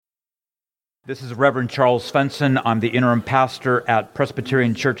This is Reverend Charles Svensson. I'm the interim pastor at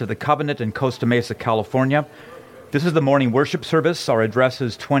Presbyterian Church of the Covenant in Costa Mesa, California. This is the morning worship service. Our address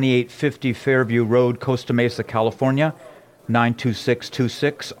is 2850 Fairview Road, Costa Mesa, California,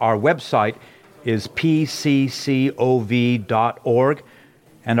 92626. Our website is pccov.org,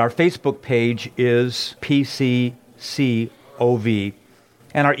 and our Facebook page is pccov,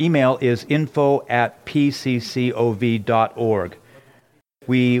 and our email is info@pccov.org.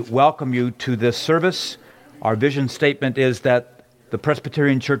 We welcome you to this service. Our vision statement is that the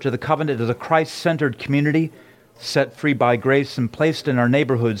Presbyterian Church of the Covenant is a Christ-centered community set free by grace and placed in our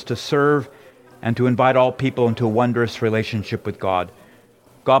neighborhoods to serve and to invite all people into a wondrous relationship with God.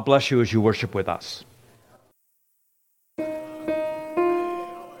 God bless you as you worship with us.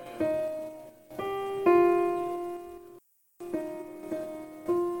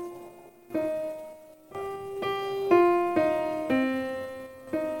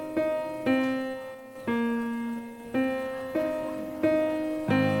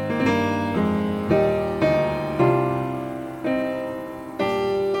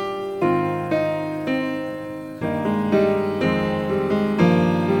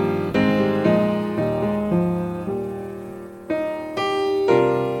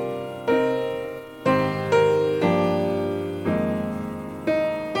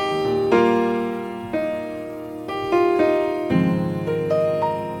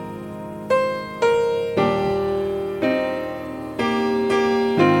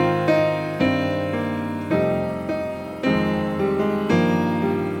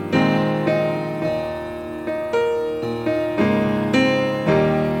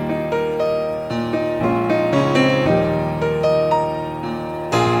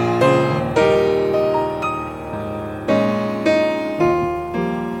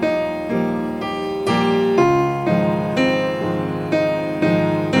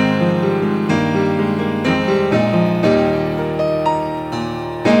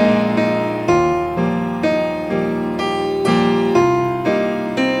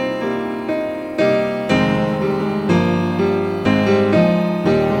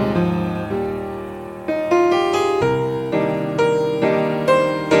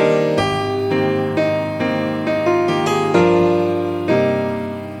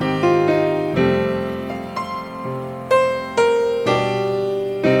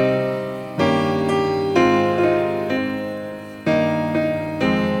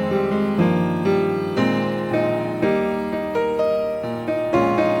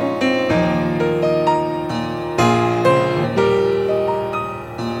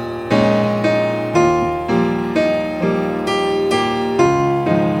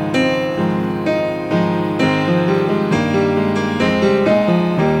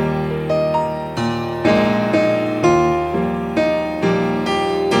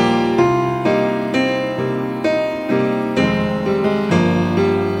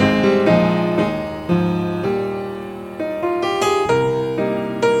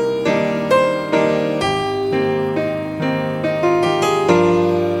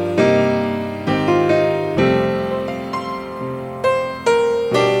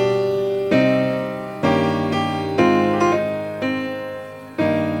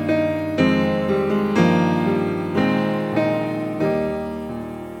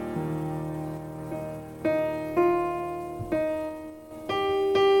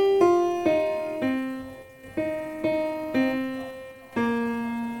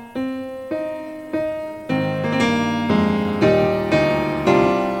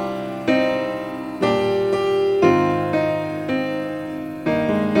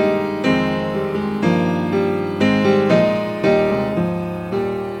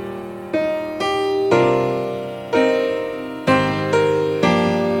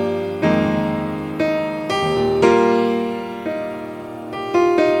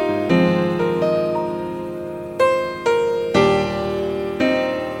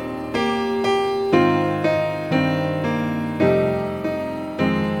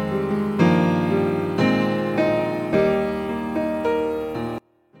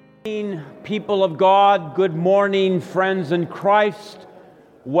 People of God, good morning, friends in Christ.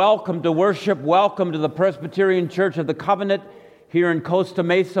 Welcome to worship. Welcome to the Presbyterian Church of the Covenant here in Costa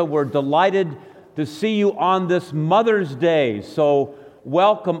Mesa. We're delighted to see you on this Mother's Day. So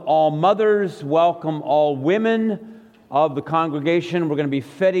welcome all mothers, welcome all women of the congregation. We're going to be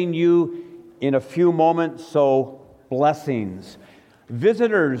feting you in a few moments, so blessings.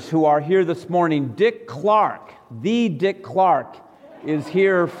 Visitors who are here this morning, Dick Clark, the Dick Clark, is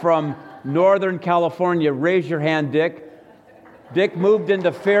here from Northern California. Raise your hand, Dick. Dick moved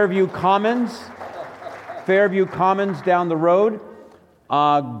into Fairview Commons down the road.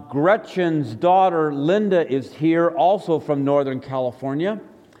 Gretchen's daughter, Linda, is here, also from Northern California.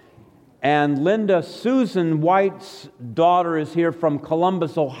 And Linda Susan White's daughter is here from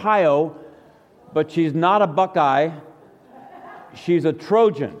Columbus, Ohio, but she's not a Buckeye. She's a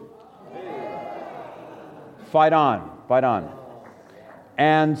Trojan. Fight on, fight on.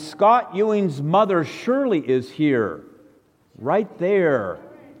 And Scott Ewing's mother, Shirley, is here, right there.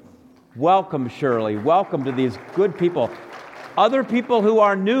 Welcome, Shirley. Welcome to these good people. Other people who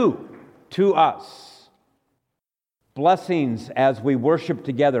are new to us. Blessings as we worship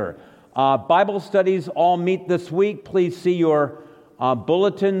together. Bible studies all meet this week. Please see your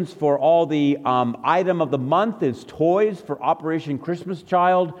bulletins for all the item of the month is toys for Operation Christmas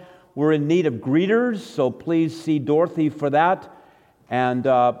Child. We're in need of greeters, so please see Dorothy for that. And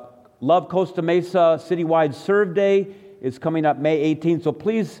Love Costa Mesa Citywide Serve Day is coming up May 18th, so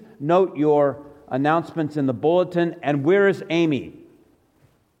please note your announcements in the bulletin. And where is Amy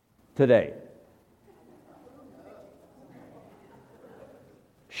today?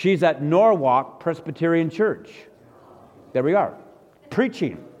 She's at Norwalk Presbyterian Church. There we are.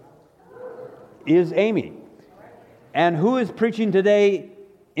 Preaching is Amy. And who is preaching today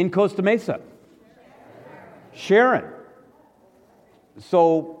in Costa Mesa? Sharon.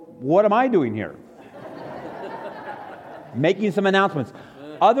 So what am I doing here? Making some announcements.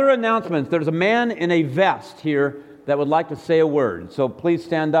 Other announcements. There's a man in a vest here that would like to say a word. So please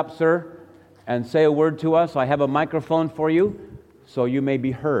stand up, sir, and say a word to us. I have a microphone for you, so you may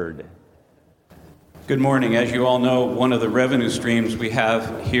be heard. Good morning. As you all know, one of the revenue streams we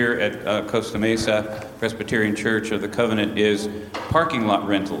have here at Costa Mesa Presbyterian Church of the Covenant is parking lot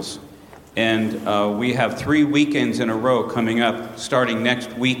rentals. And we have 3 weekends in a row coming up starting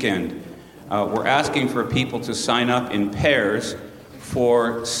next weekend. We're asking for people to sign up in pairs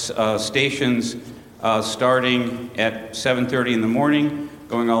for stations starting at 7:30 in the morning,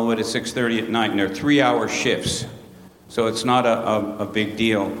 going all the way to 6:30 at night. And they're 3-hour shifts. So it's not a big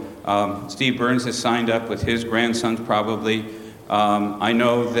deal. Steve Burns has signed up with his grandsons probably. I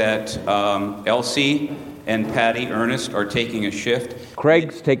know that Elsie and Patty Ernest are taking a shift.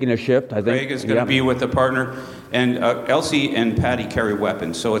 Craig's taking a shift, I think. Craig is going to be with a partner. And Elsie and Patty carry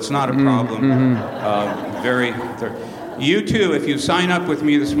weapons, so it's not a problem. You too, if you sign up with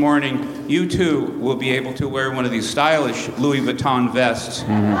me this morning, you too will be able to wear one of these stylish Louis Vuitton vests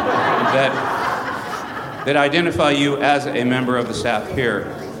that identify you as a member of the staff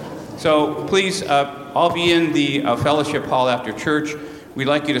here. So please, I'll be in the fellowship hall after church. We'd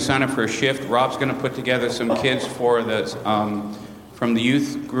like you to sign up for a shift. Rob's going to put together some kids for the from the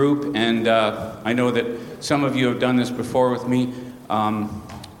youth group, and I know that some of you have done this before with me.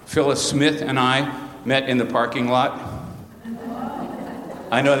 Phyllis Smith and I met in the parking lot.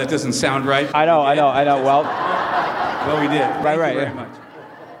 I know that doesn't sound right. I know. Well, we did. Right. Thank you very much.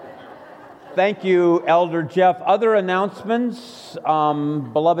 Thank you, Elder Jeff. Other announcements?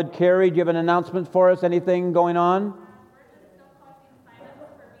 Beloved Carrie, do you have an announcement for us? Anything going on?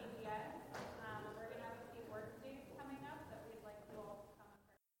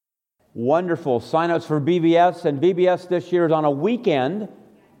 Wonderful. Sign-ups for BBS, and BBS this year is on a weekend.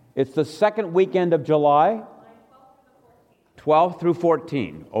 It's the second weekend of July, 12th through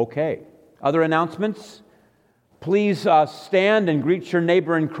 14. Okay. Other announcements? Please stand and greet your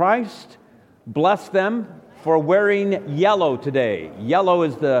neighbor in Christ. Bless them for wearing yellow today. Yellow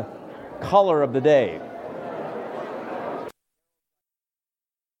is the color of the day.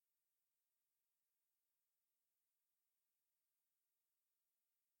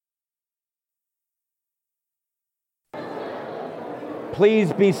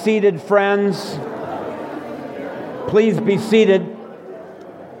 Please be seated, friends. Please be seated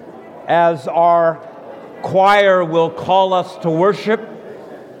as our choir will call us to worship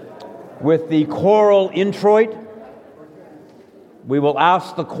with the choral introit. We will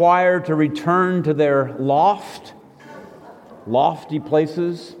ask the choir to return to their lofty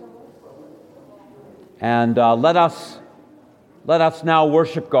places, and let us now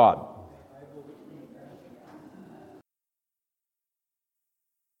worship God.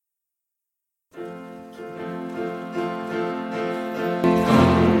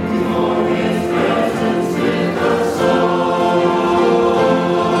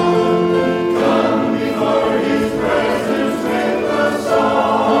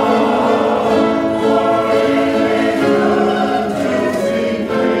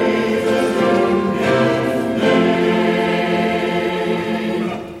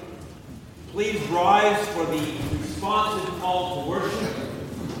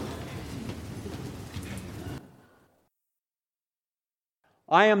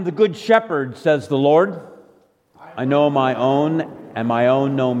 I am the good shepherd, says the Lord. I know my own, and my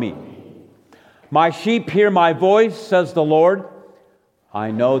own know me. My sheep hear my voice, says the Lord.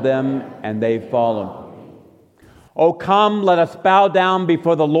 I know them, and they follow me. O come, let us bow down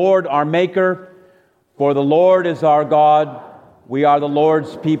before the Lord our Maker, for the Lord is our God. We are the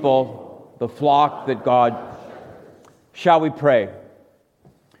Lord's people, the flock that God. Shall we pray?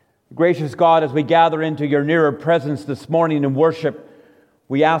 Gracious God, as we gather into your nearer presence this morning in worship,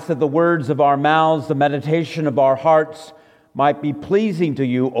 we ask that the words of our mouths, the meditation of our hearts might be pleasing to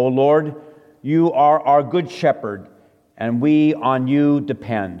you, O Lord. You are our good shepherd, and we on you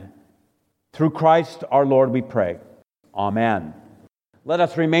depend. Through Christ our Lord we pray. Amen. Let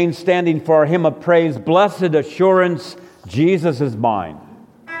us remain standing for our hymn of praise, Blessed Assurance, Jesus is mine.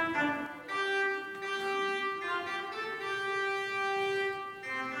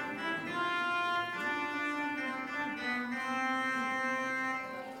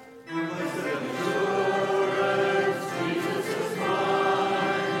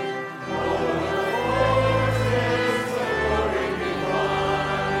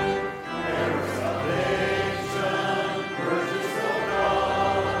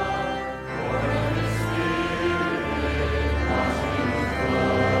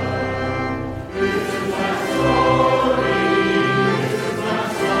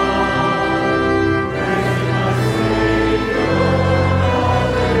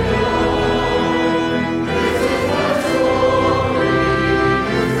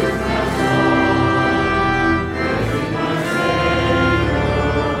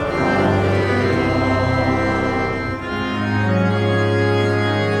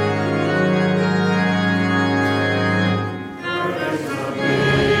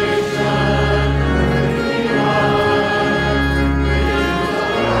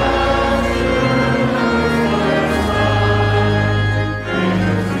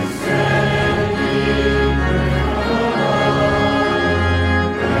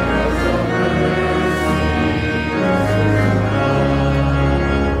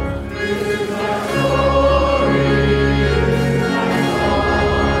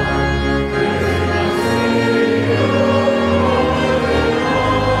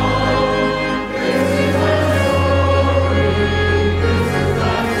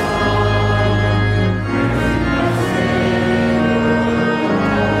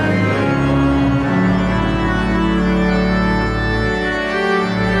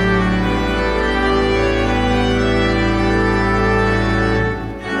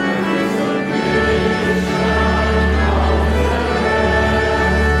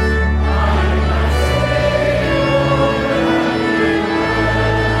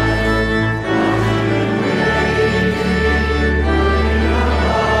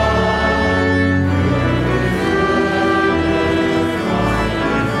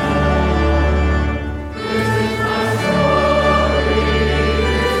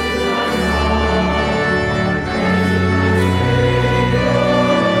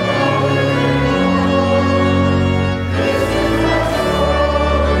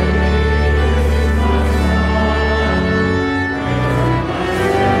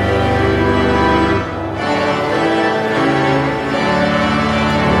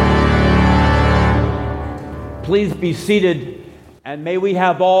 Please be seated, and may we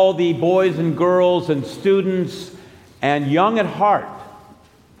have all the boys and girls and students and young at heart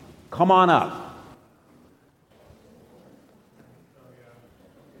come on up.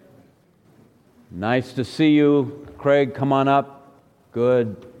 Nice to see you. Craig, come on up.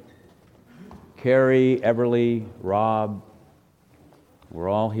 Good. Carrie, Everly, Rob, we're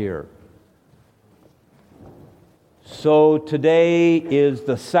all here. So today is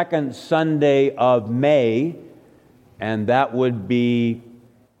the second Sunday of May, and that would be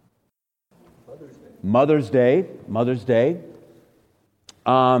Mother's Day.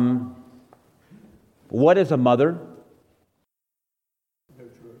 What is a mother?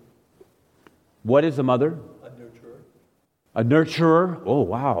 Nurturer. What is a mother? A nurturer. A nurturer? Oh,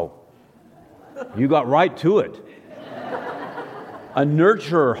 wow. You got right to it. A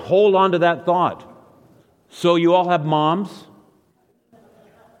nurturer. Hold on to that thought. So you all have moms?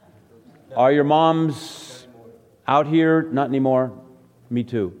 Are your moms out here? Not anymore. Me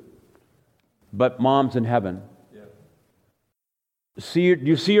too. But moms in heaven. Yeah. Do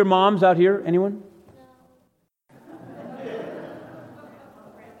you see your moms out here? Anyone?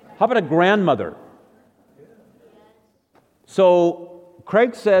 How about a grandmother? So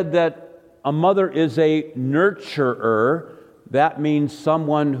Craig said that a mother is a nurturer. That means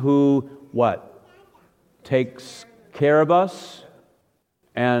someone who, what? Takes care of us.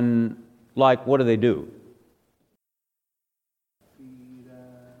 And like, what do?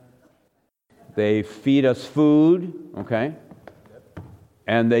 They feed us food, okay?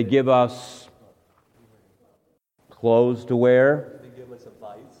 And they give us clothes to wear. They give us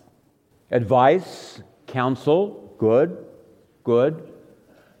advice. Advice, counsel, good.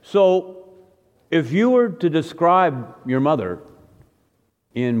 So, if you were to describe your mother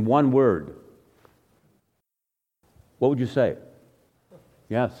in one word, what would you say?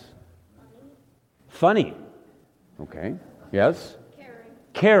 Yes. Funny. Okay. Yes.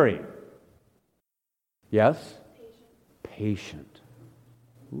 Caring. Yes. Patient.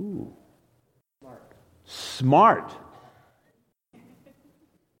 Ooh. Smart.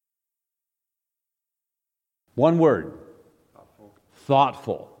 One word.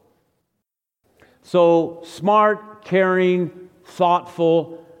 Thoughtful. So, smart, caring,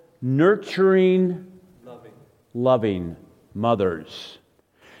 thoughtful, nurturing, loving mothers.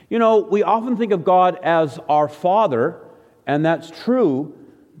 You know, we often think of God as our Father, and that's true,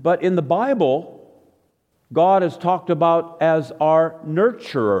 but in the Bible, God is talked about as our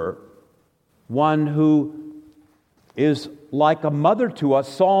nurturer, one who is like a mother to us.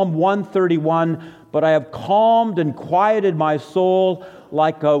 Psalm 131, but I have calmed and quieted my soul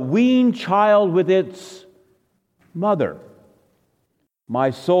like a weaned child with its mother.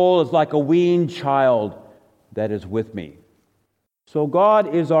 My soul is like a weaned child that is with me. So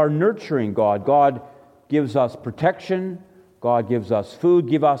God is our nurturing God. God gives us protection. God gives us food.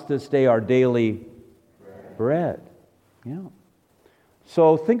 Give us this day our daily bread. Yeah.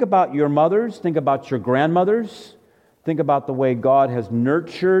 So think about your mothers. Think about your grandmothers. Think about the way God has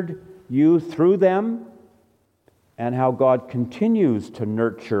nurtured you through them and how God continues to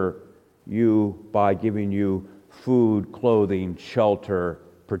nurture you by giving you food, clothing, shelter,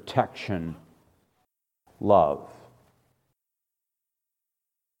 protection, love.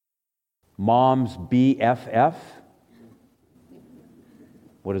 Mom's BFF.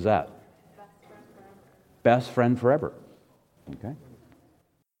 What is that? Best friend forever. Okay.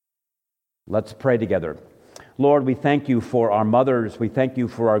 Let's pray together. Lord, we thank you for our mothers. We thank you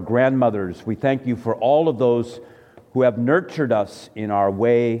for our grandmothers. We thank you for all of those who have nurtured us in our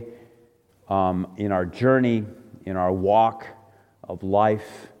way, in our journey, in our walk of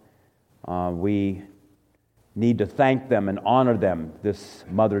life. We need to thank them and honor them this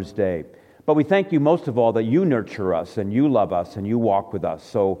Mother's Day. But we thank you most of all that you nurture us and you love us and you walk with us.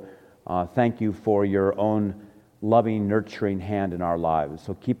 So thank you for your own loving, nurturing hand in our lives.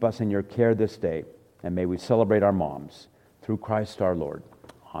 So keep us in your care this day, and may we celebrate our moms through Christ our Lord.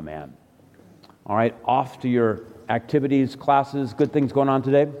 Amen. All right, off to your activities, classes, good things going on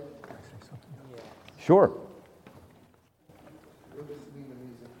today? Sure.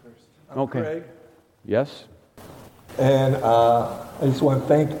 Okay. Craig. Yes? And I just want to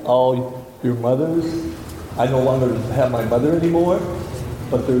thank all your mothers. I no longer have my mother anymore,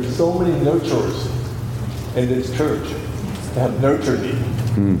 but there's so many nurturers in this church that have nurtured me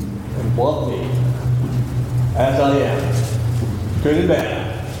and loved me as I am, good and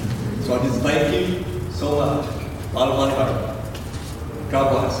bad. So I just thank you so much, out of my heart.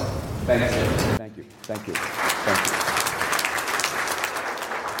 God bless. Thanks. Thank you. Thank you. Thank you.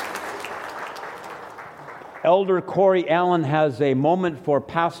 Elder Corey Allen has a moment for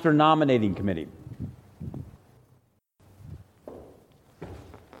Pastor Nominating Committee.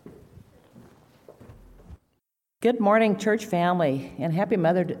 Good morning, church family, and happy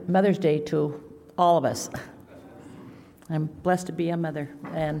Mother's Day to all of us. I'm blessed to be a mother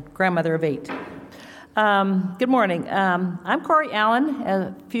and grandmother of 8. Good morning. I'm Corey Allen,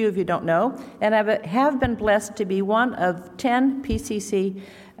 a few of you don't know, and I have been blessed to be one of 10 PCC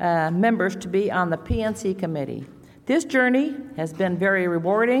members to be on the PNC committee. This journey has been very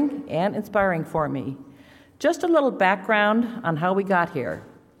rewarding and inspiring for me. Just a little background on how we got here.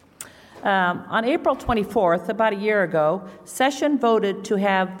 On April 24th, about a year ago, Session voted to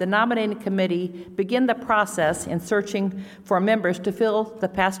have the nominating committee begin the process in searching for members to fill the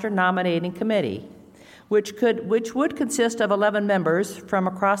pastor nominating committee, which would consist of 11 members from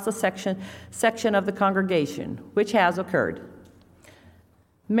across the section of the congregation, which has occurred.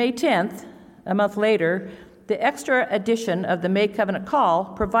 May 10th, a month later, the extra edition of the May Covenant Call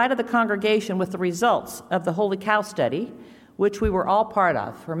provided the congregation with the results of the Holy Cow study, which we were all part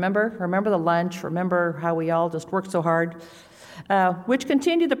of. Remember the lunch, remember how we all just worked so hard, which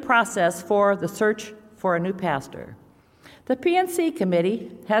continued the process for the search for a new pastor. The PNC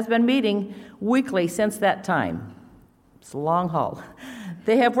committee has been meeting weekly since that time. It's a long haul.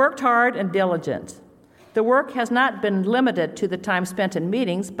 They have worked hard and diligent. The work has not been limited to the time spent in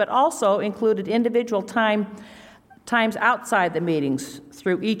meetings, but also included individual times outside the meetings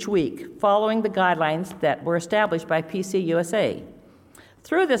through each week, following the guidelines that were established by PCUSA.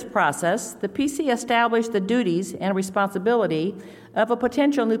 Through this process, the PC established the duties and responsibility of a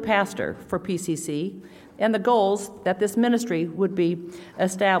potential new pastor for PCC and the goals that this ministry would be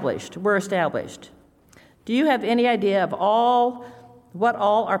were established. Do you have any idea of what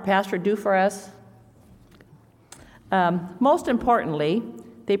all our pastors do for us? Most importantly,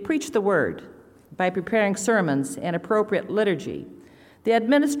 they preach the word by preparing sermons and appropriate liturgy. They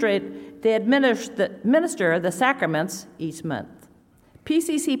administer the sacraments each month.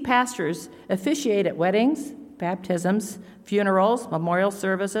 PCC pastors officiate at weddings, baptisms, funerals, memorial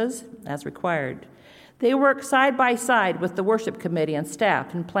services, as required. They work side by side with the worship committee and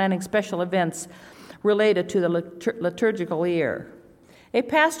staff in planning special events related to the liturgical year. A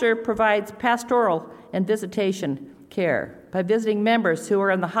pastor provides pastoral and visitation care by visiting members who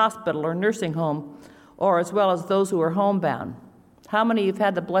are in the hospital or nursing home, or as well as those who are homebound. How many of you have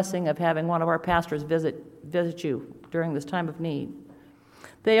had the blessing of having one of our pastors visit you during this time of need?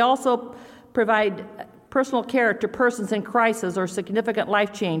 They also provide personal care to persons in crisis or significant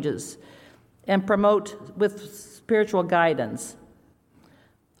life changes and promote with spiritual guidance.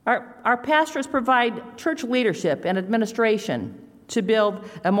 Our pastors provide church leadership and administration to build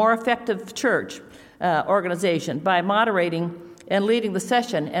a more effective church organization by moderating and leading the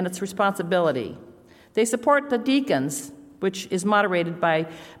session and its responsibility. They support the deacons, which is moderated by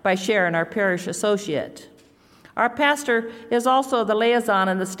Sharon, our parish associate. Our pastor is also the liaison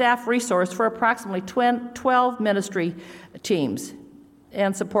and the staff resource for approximately 12 ministry teams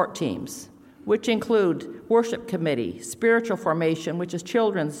and support teams, which include worship committee, spiritual formation, which is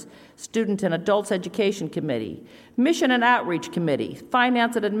children's, student and adults education committee, mission and outreach committee,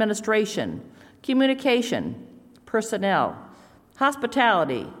 finance and administration, communication, personnel,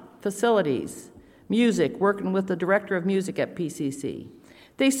 hospitality, facilities, music, working with the director of music at PCC.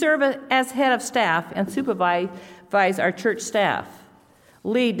 They serve as head of staff and supervise our church staff,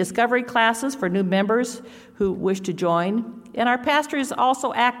 lead discovery classes for new members who wish to join, and our pastor is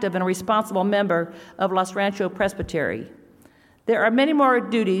also active and a responsible member of Los Rancho Presbytery. There are many more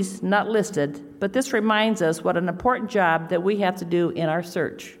duties not listed, but this reminds us what an important job that we have to do in our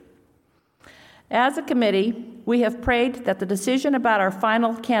search. As a committee, we have prayed that the decision about our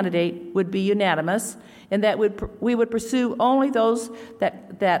final candidate would be unanimous and that we would pursue only those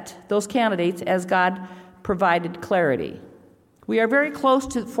candidates as God provided clarity. We are very close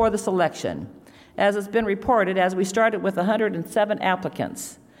for the selection, as has been reported, as we started with 107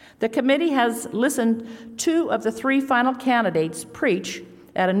 applicants. The committee has listened 2 of the 3 final candidates preach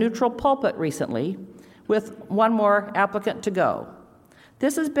at a neutral pulpit recently, with 1 more applicant to go.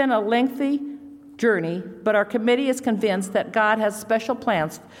 This has been a lengthy journey, but our committee is convinced that God has special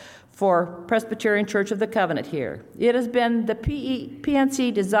plans for Presbyterian Church of the Covenant here. It has been the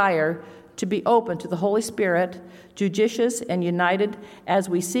PNC desire to be open to the Holy Spirit, judicious and united as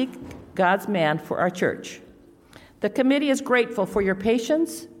we seek God's man for our church. The committee is grateful for your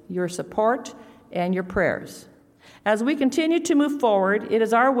patience, your support, and your prayers. As we continue to move forward, it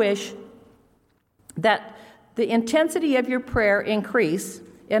is our wish that the intensity of your prayer increase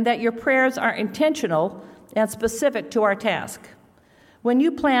and that your prayers are intentional and specific to our task. When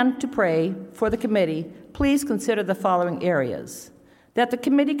you plan to pray for the committee, please consider the following areas: that the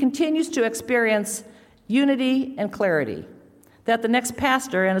committee continues to experience unity and clarity, that the next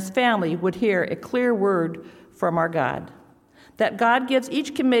pastor and his family would hear a clear word from our God, that God gives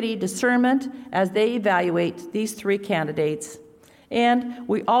each committee discernment as they evaluate these 3 candidates, and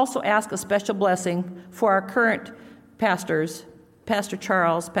we also ask a special blessing for our current pastors, Pastor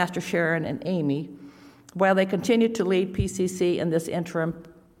Charles, Pastor Sharon, and Amy, while they continue to lead PCC in this interim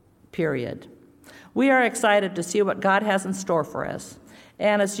period. We are excited to see what God has in store for us.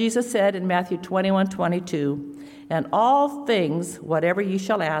 And as Jesus said in Matthew 21:22, "And all things, whatever you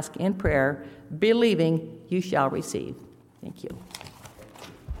shall ask in prayer, believing, you shall receive." Thank you.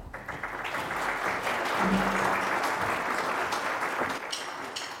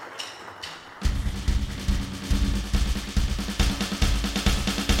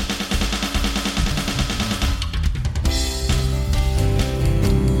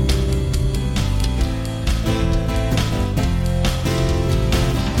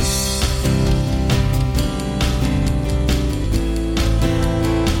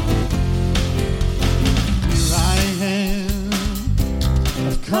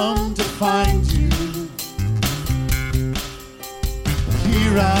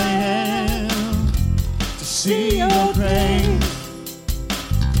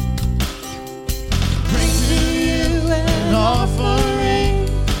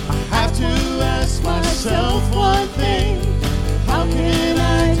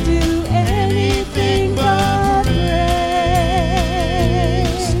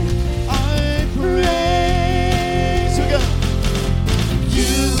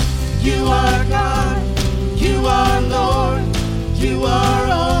 You are God, you are Lord, you are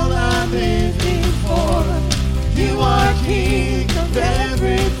all I'm living for. You are King of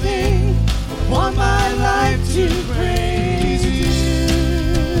everything, I want my life to praise you.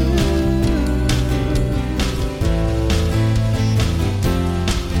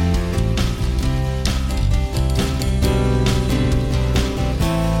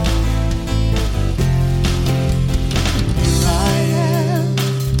 Here I am,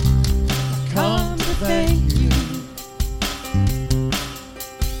 I come to thank you.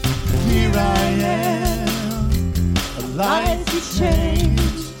 Here I am, a life you changed.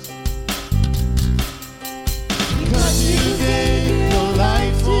 Because you gave your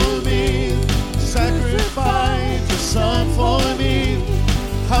life for me, sacrificed your son for me.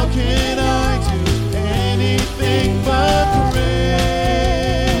 How can I do anything but praise?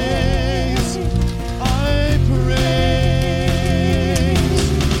 I praise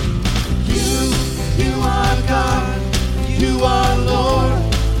you. You are God, you are Lord,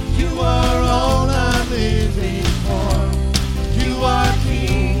 you are all I'm living for. You are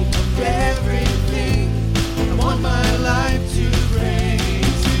King of everything, I want my life to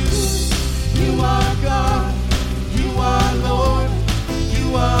praise you. You are God, you are Lord,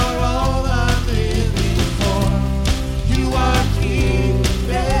 you are all I'm living for. You are King of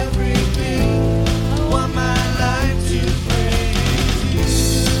everything, I want my life to praise you.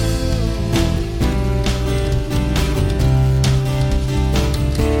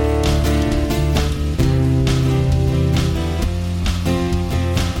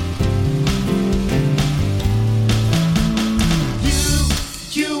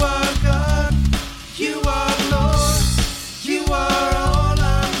 You are God, you are Lord, you are all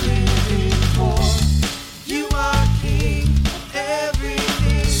I'm living for. You are King of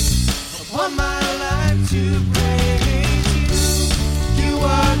everything, I want my life to praise you. You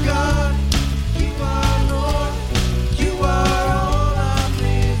are God, you are Lord, you are all I'm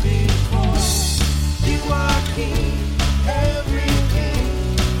living for. You are King of everything,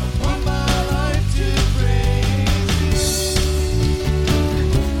 I want my life to praise you.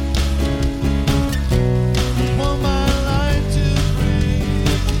 Want my life to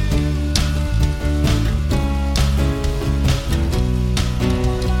praise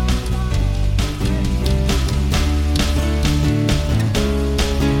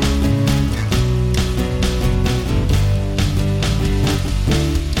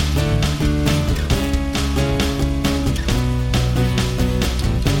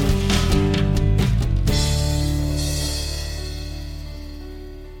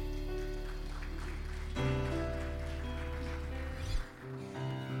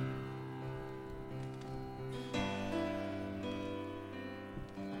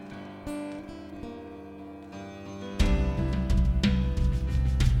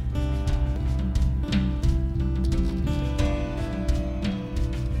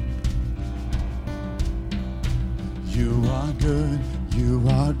you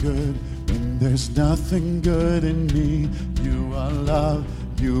are good, when there's nothing good in me. You are love,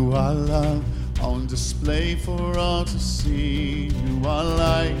 on display for all to see. You are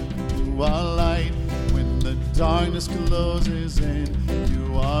light, when the darkness closes in.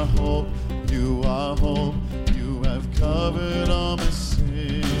 You are hope, you have covered all my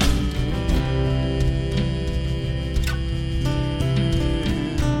sin.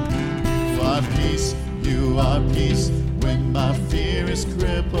 You are peace, when my fear is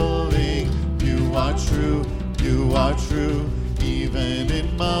crippling. You are true, even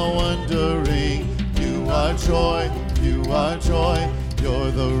in my wondering. You are joy,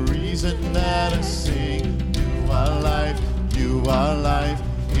 you're the reason that I sing. You are life,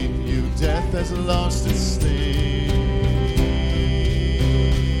 in you death has lost its sting.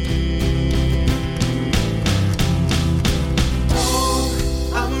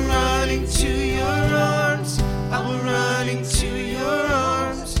 Oh, I'm running to your arms, I'm running to your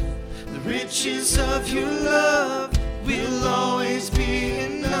arms. The riches of your love will always be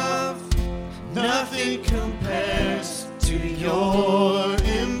enough. Nothing compares to your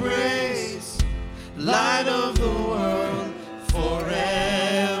embrace. Light of the world,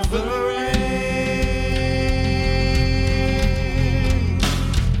 forever reign.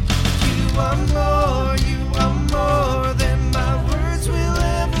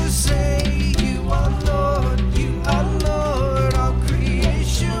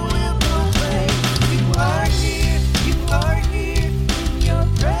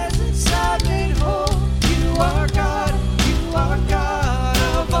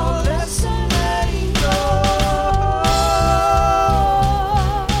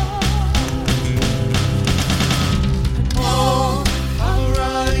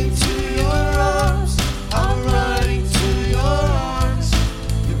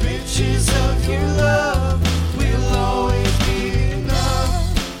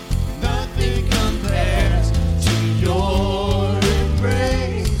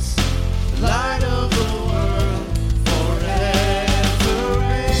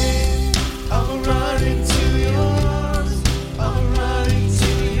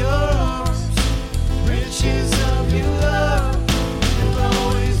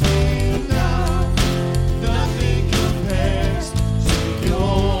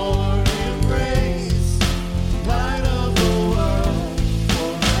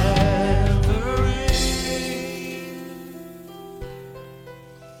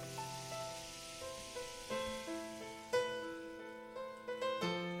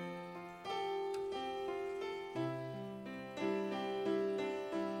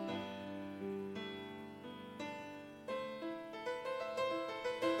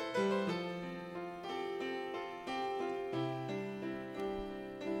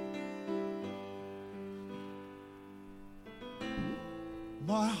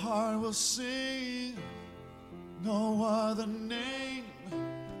 My heart will sing, no other name.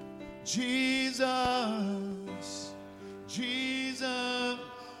 Jesus, Jesus.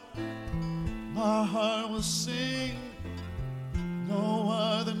 My heart will sing, no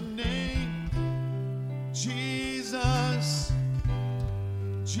other name. Jesus,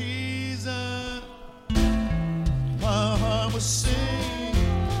 Jesus. My heart will sing,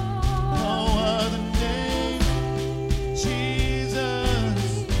 no other name. Jesus,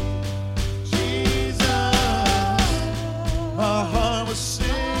 Jesus. My heart will sing,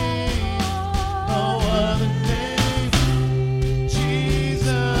 no other name. Jesus,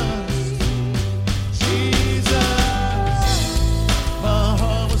 Jesus. My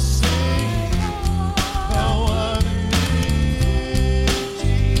heart will sing, no other name.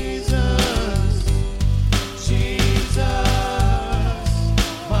 Jesus, Jesus.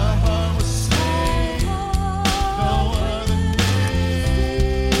 My heart will sing, no other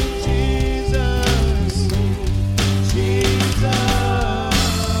name. Jesus, Jesus.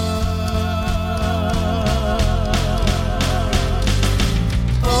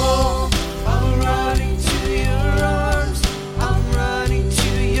 Oh, I'm running to your arms. I'm running to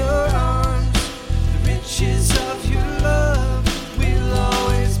your arms. The riches of your love will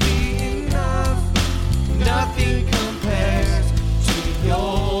always be enough. Nothing compares to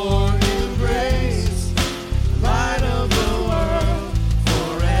your embrace. Light of the world,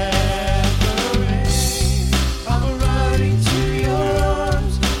 forever reign. I'm running to your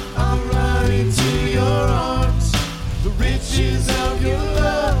arms. I'm running to your arms. The riches of your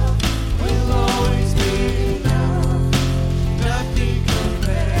love will always be enough. Nothing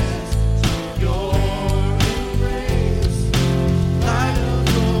compares to your embrace. Light of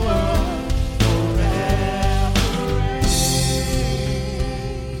the world, forever reign.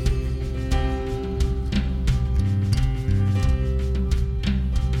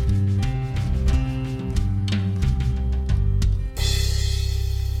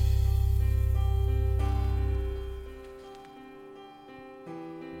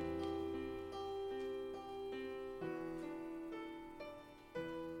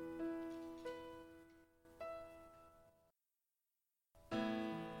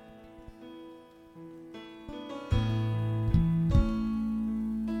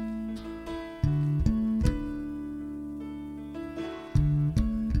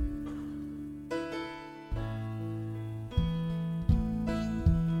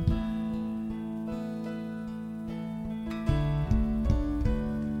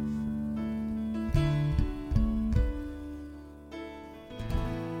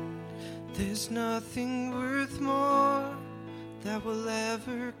 There's nothing worth more that will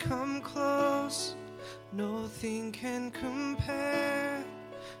ever come close. Nothing can compare.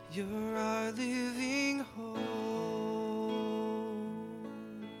 You're our living hope.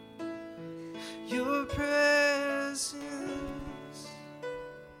 Your presence.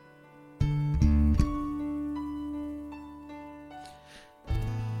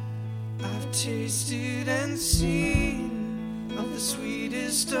 I've tasted and seen of the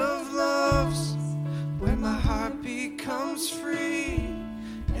sweetest of loves, where my heart becomes free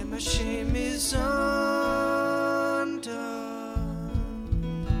and my shame is undone.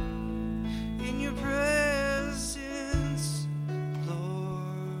 In your presence,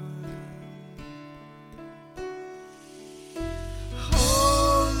 Lord.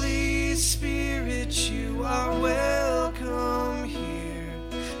 Holy Spirit, you are welcome here.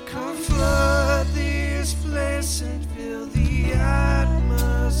 Come flood this place and fill the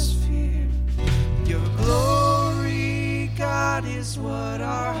atmosphere. Your glory, God, is what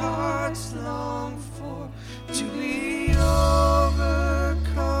our hearts long for. To be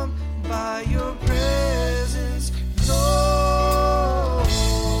overcome by your presence, Lord.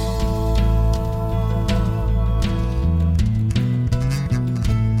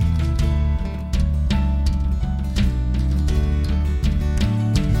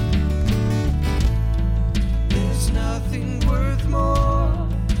 There's nothing worth more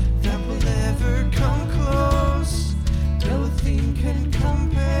that will ever come close. Nothing can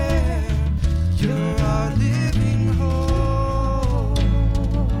compare. You're our living hope.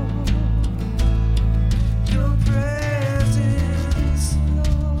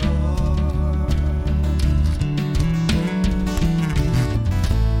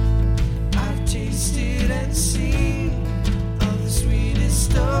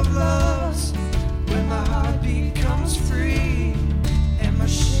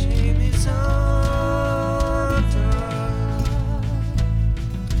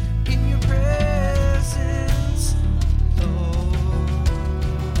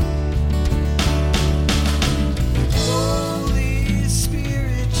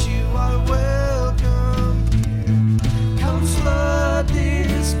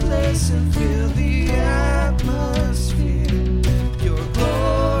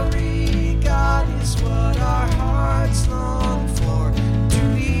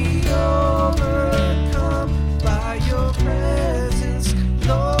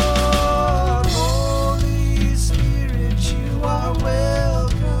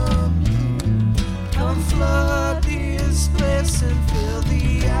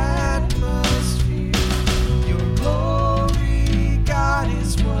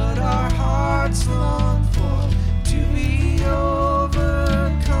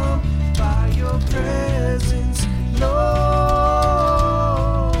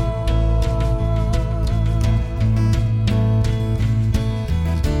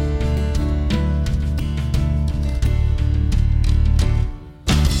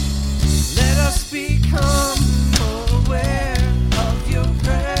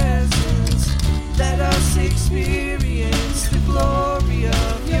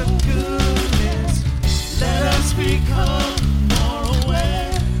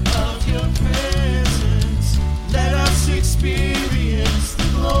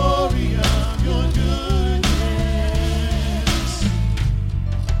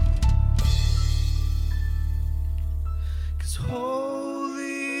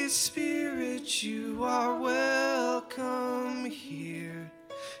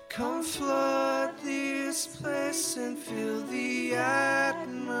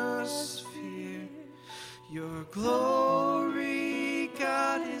 Glory,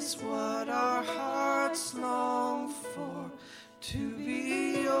 God, is what our hearts long for, to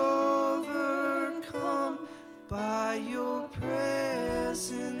be overcome by your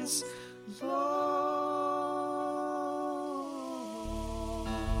presence, Lord.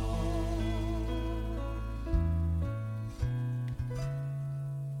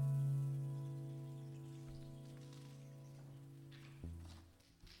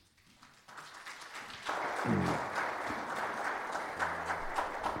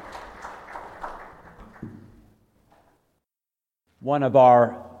 One of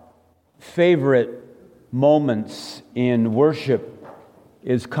our favorite moments in worship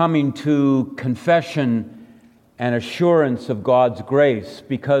is coming to confession and assurance of God's grace,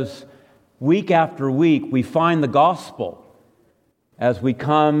 because week after week we find the gospel. As we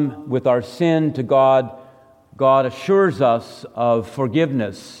come with our sin to God, God assures us of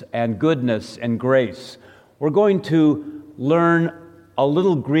forgiveness and goodness and grace. We're going to learn a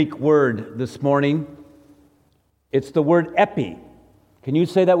little Greek word this morning. It's the word epi. Can you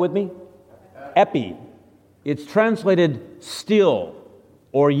say that with me? Epi. It's translated still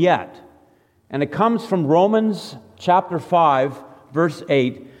or yet. And it comes from Romans chapter 5, verse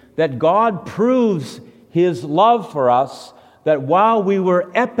 8, that God proves His love for us, that while we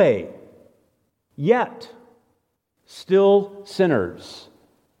were epi, yet still sinners,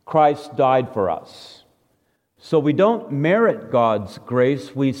 Christ died for us. So we don't merit God's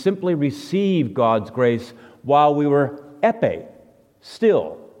grace, we simply receive God's grace while we were epi,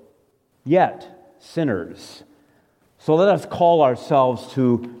 still, yet sinners. So let us call ourselves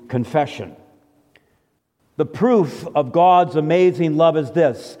to confession. The proof of God's amazing love is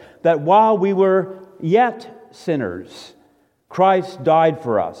this, that while we were yet sinners, Christ died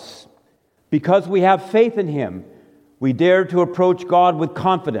for us. Because we have faith in Him, we dare to approach God with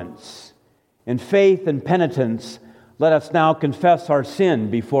confidence. In faith and penitence, let us now confess our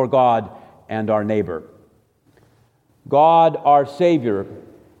sin before God and our neighbor. God, our Savior,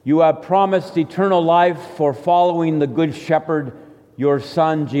 you have promised eternal life for following the Good Shepherd, your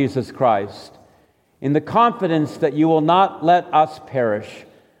Son, Jesus Christ. In the confidence that you will not let us perish,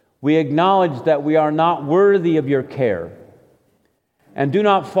 we acknowledge that we are not worthy of your care and do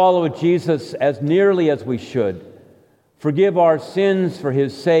not follow Jesus as nearly as we should. Forgive our sins for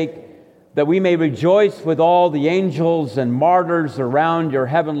His sake, that we may rejoice with all the angels and martyrs around your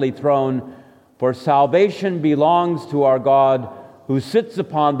heavenly throne. For salvation belongs to our God, who sits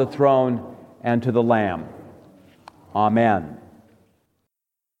upon the throne, and to the Lamb. Amen.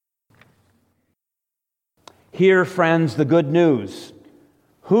 Hear, friends, the good news.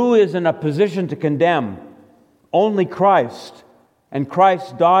 Who is in a position to condemn? Only Christ. And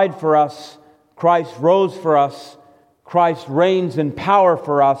Christ died for us. Christ rose for us. Christ reigns in power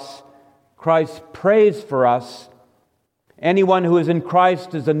for us. Christ prays for us. Anyone who is in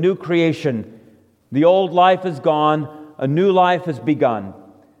Christ is a new creation. The old life is gone, a new life has begun.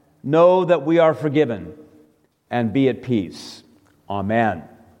 Know that we are forgiven, and be at peace. Amen.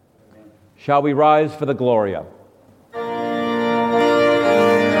 Shall we rise for the Gloria?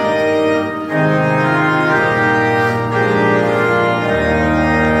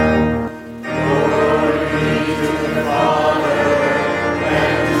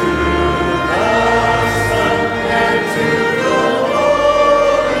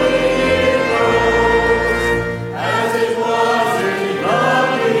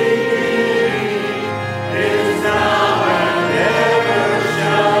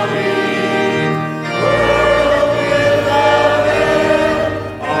 World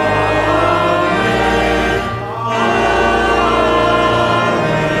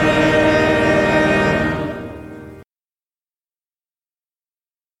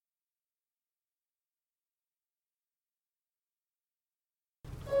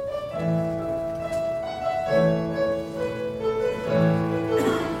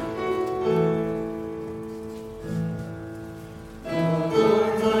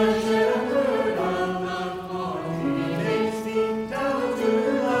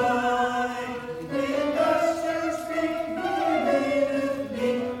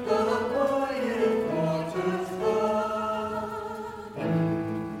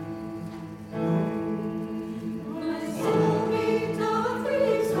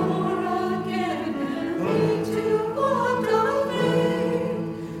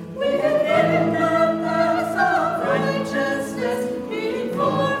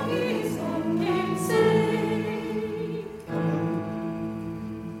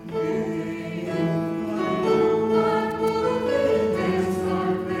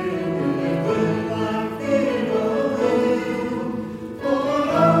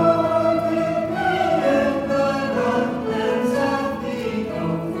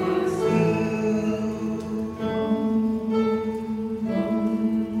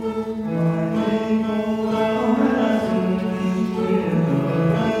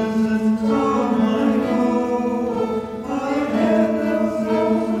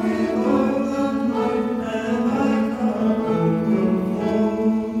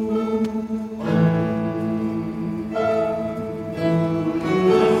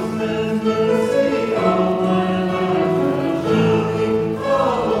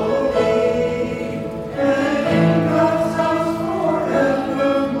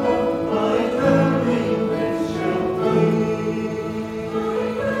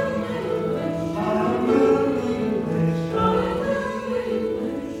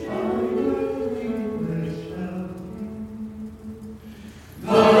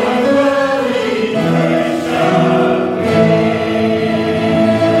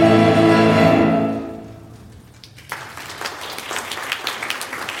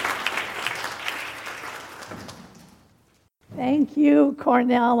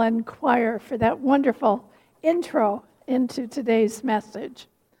Cornell and choir for that wonderful intro into today's message.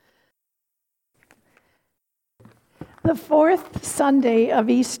 The fourth Sunday of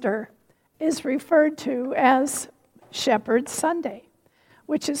Easter is referred to as Shepherd's Sunday,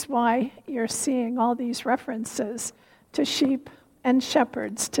 which is why you're seeing all these references to sheep and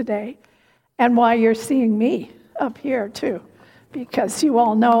shepherds today, and why you're seeing me up here too, because you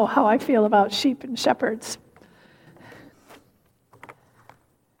all know how I feel about sheep and shepherds.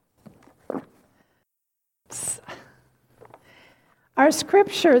 Our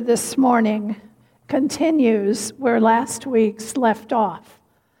scripture this morning continues where last week's left off.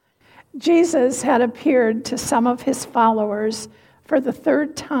 Jesus had appeared to some of his followers for the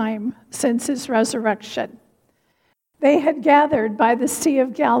third time since his resurrection. They had gathered by the Sea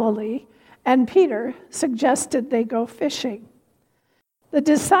of Galilee, and Peter suggested they go fishing. The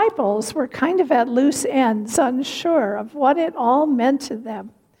disciples were kind of at loose ends, unsure of what it all meant to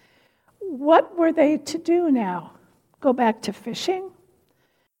them. What were they to do now? Go back to fishing?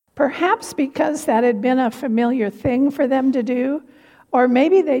 Perhaps because that had been a familiar thing for them to do, or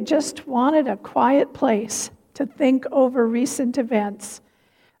maybe they just wanted a quiet place to think over recent events.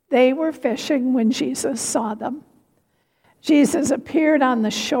 They were fishing when Jesus saw them. Jesus appeared on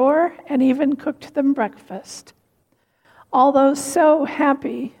the shore and even cooked them breakfast. Although so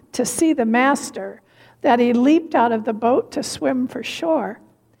happy to see the master that he leaped out of the boat to swim for shore,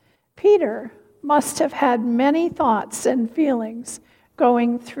 Peter must have had many thoughts and feelings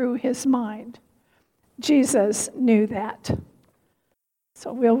going through his mind. Jesus knew that.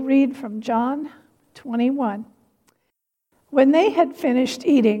 So we'll read from John 21. When they had finished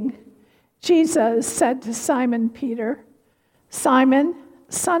eating, Jesus said to Simon Peter, "Simon,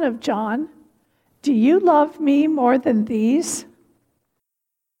 son of John, do you love me more than these?"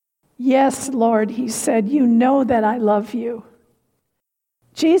 "Yes, Lord," he said, "you know that I love you."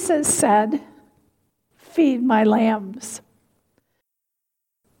 Jesus said, "Feed my lambs."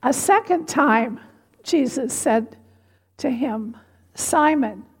 A second time, Jesus said to him,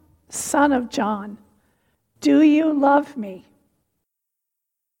 "Simon, son of John, do you love me?"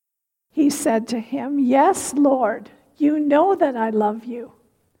 He said to him, "Yes, Lord, you know that I love you."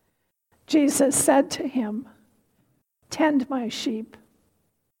 Jesus said to him, "Tend my sheep."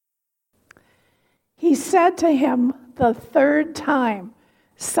 He said to him the third time,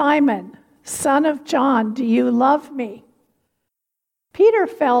 "Simon, son of John, do you love me?" Peter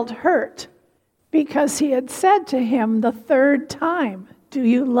felt hurt because he had said to him the third time, "Do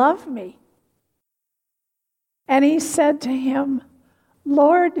you love me?" And he said to him,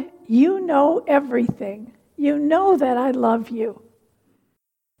 "Lord, you know everything. You know that I love you."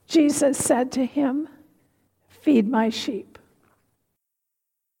 Jesus said to him, "Feed my sheep."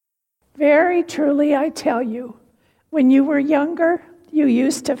 Very truly, I tell you, when you were younger, you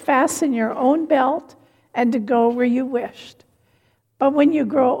used to fasten your own belt and to go where you wished. But when you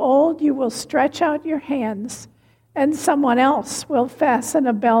grow old, you will stretch out your hands, and someone else will fasten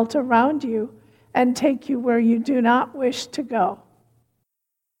a belt around you and take you where you do not wish to go.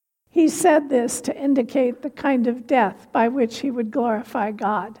 He said this to indicate the kind of death by which he would glorify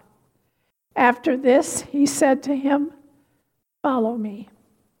God. After this, he said to him, "Follow me."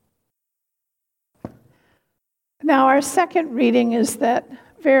 Now, our second reading is that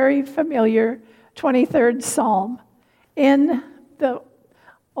very familiar 23rd Psalm in the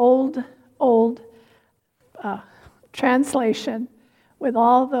old translation with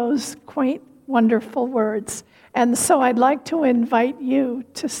all those quaint, wonderful words. And so I'd like to invite you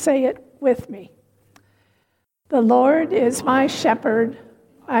to say it with me. "The Lord is my shepherd,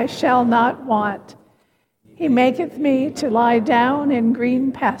 I shall not want. He maketh me to lie down in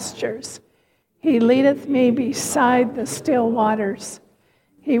green pastures. He leadeth me beside the still waters.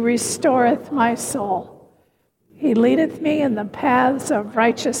 He restoreth my soul. He leadeth me in the paths of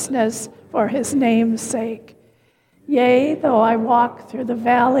righteousness for his name's sake. Yea, though I walk through the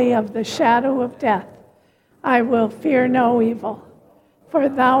valley of the shadow of death, I will fear no evil, for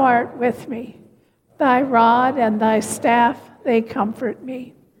thou art with me. Thy rod and thy staff, they comfort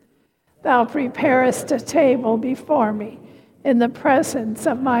me. Thou preparest a table before me in the presence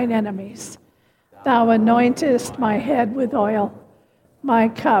of mine enemies. Thou anointest my head with oil. My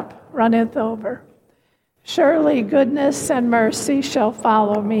cup runneth over. Surely goodness and mercy shall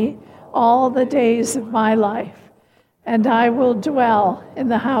follow me all the days of my life, and I will dwell in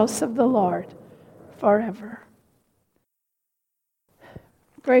the house of the Lord forever."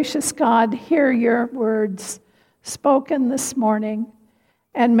 Gracious God, hear your words spoken this morning,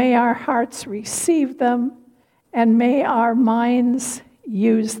 and may our hearts receive them, and may our minds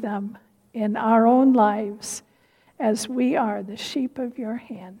use them in our own lives as we are the sheep of your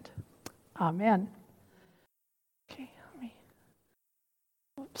hand. Amen. Okay,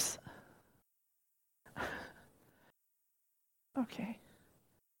 oops. Okay.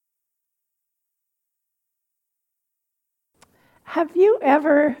 Have you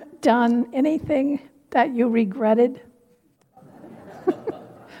ever done anything that you regretted?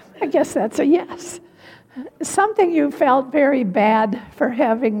 I guess that's a yes. Something you felt very bad for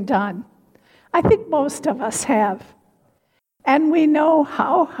having done. I think most of us have. And we know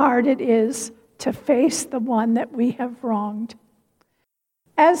how hard it is to face the one that we have wronged.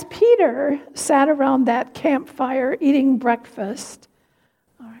 As Peter sat around that campfire eating breakfast,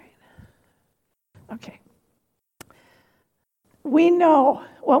 all right, okay, we know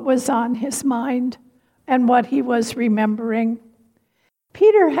what was on his mind and what he was remembering.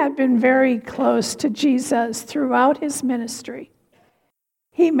 Peter had been very close to Jesus throughout his ministry.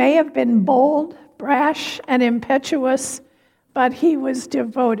 He may have been bold, brash, and impetuous, but he was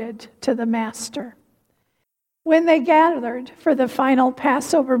devoted to the Master. When they gathered for the final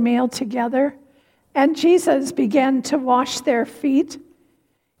Passover meal together, and Jesus began to wash their feet,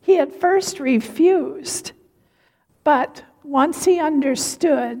 he at first refused, but once he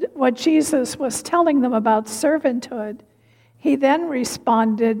understood what Jesus was telling them about servanthood, he then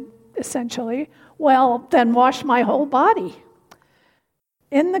responded, essentially, well, then wash my whole body.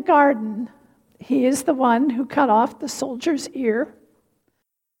 In the garden, he is the one who cut off the soldier's ear.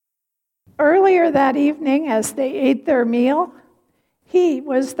 Earlier that evening, as they ate their meal, he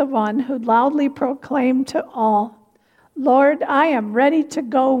was the one who loudly proclaimed to all, Lord, I am ready to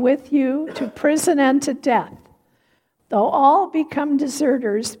go with you to prison and to death. Though all become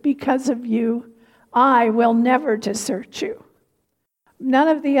deserters because of you, I will never desert you. None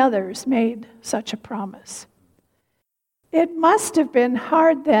of the others made such a promise. It must have been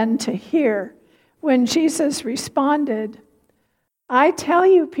hard then to hear when Jesus responded, I tell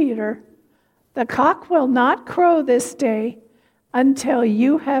you, Peter, the cock will not crow this day until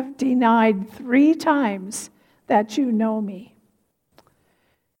you have denied 3 times that you know me.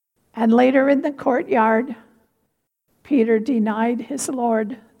 And later in the courtyard, Peter denied his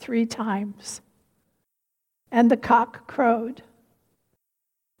Lord 3 times. And the cock crowed.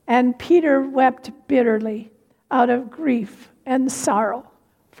 And Peter wept bitterly out of grief and sorrow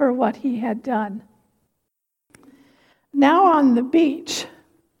for what he had done. Now on the beach,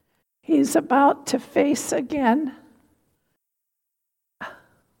 he's about to face again.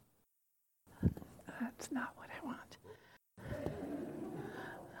 That's not what I want.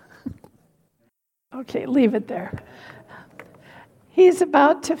 Okay, leave it there. He's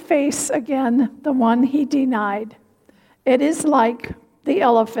about to face again the one he denied. It is like the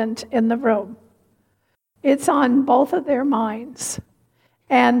elephant in the room. It's on both of their minds.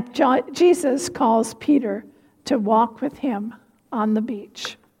 And Jesus calls Peter to walk with him on the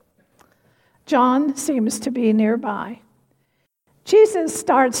beach. John seems to be nearby. Jesus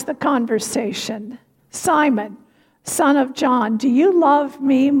starts the conversation. Simon, son of John, do you love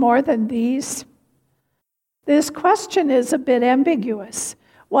me more than these? This question is a bit ambiguous.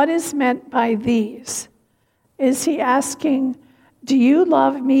 What is meant by these? Is he asking, do you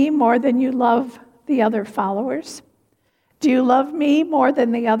love me more than you love the other followers? Do you love me more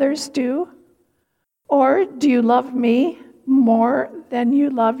than the others do? Or do you love me more than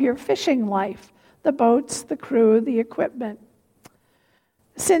you love your fishing life, the boats, the crew, the equipment?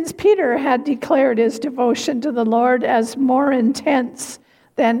 Since Peter had declared his devotion to the Lord as more intense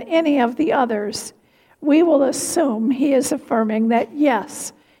than any of the others, we will assume he is affirming that,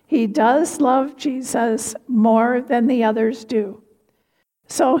 yes, he does love Jesus more than the others do.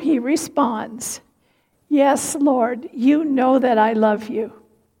 So he responds, yes, Lord, you know that I love you.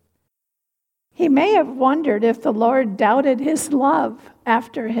 He may have wondered if the Lord doubted his love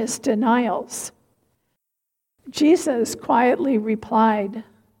after his denials. Jesus quietly replied,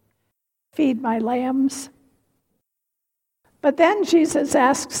 feed my lambs. But then Jesus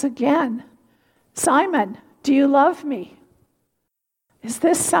asks again, Simon, do you love me? Is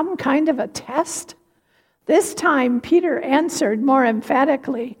this some kind of a test? This time, Peter answered more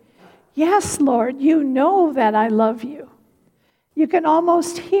emphatically, yes, Lord, you know that I love you. You can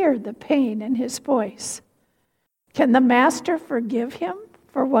almost hear the pain in his voice. Can the master forgive him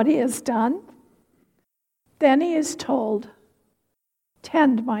for what he has done? Then he is told,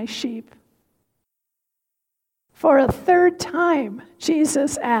 tend my sheep. For a 3rd time,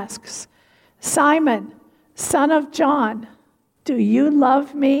 Jesus asks, Simon, son of John, do you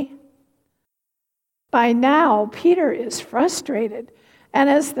love me? By now, Peter is frustrated, and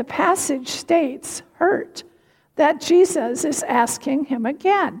as the passage states, hurt that Jesus is asking him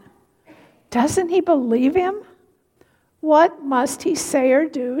again. Doesn't he believe him? What must he say or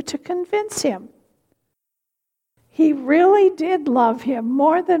do to convince him? He really did love him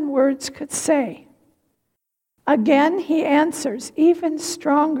more than words could say. Again, he answers even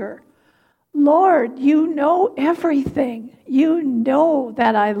stronger. Lord, you know everything. You know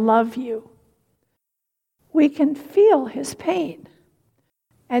that I love you. We can feel his pain.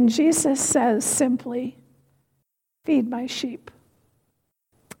 And Jesus says simply, feed my sheep.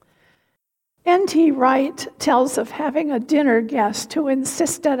 N.T. Wright tells of having a dinner guest who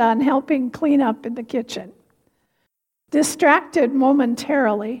insisted on helping clean up in the kitchen. Distracted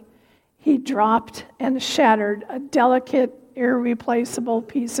momentarily, he dropped and shattered a delicate, irreplaceable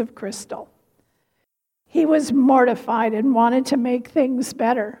piece of crystal. He was mortified and wanted to make things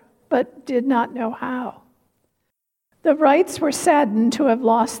better, but did not know how. The Wrights were saddened to have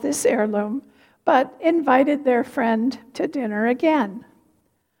lost this heirloom, but invited their friend to dinner again.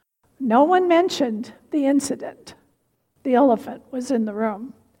 No one mentioned the incident. The elephant was in the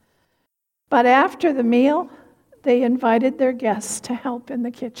room. But after the meal, they invited their guests to help in the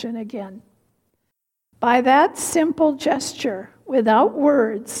kitchen again. By that simple gesture, without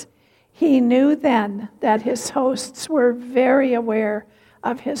words, he knew then that his hosts were very aware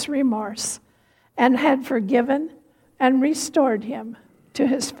of his remorse and had forgiven and restored him to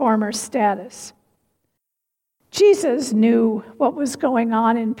his former status. Jesus knew what was going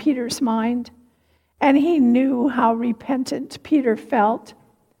on in Peter's mind, and he knew how repentant Peter felt.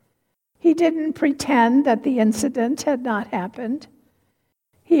 He didn't pretend that the incident had not happened.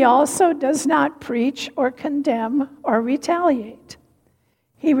 He also does not preach or condemn or retaliate.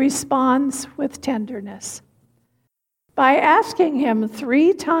 He responds with tenderness. By asking him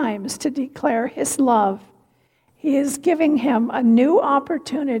 3 times to declare his love, he is giving him a new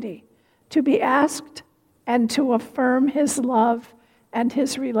opportunity to be asked and to affirm his love and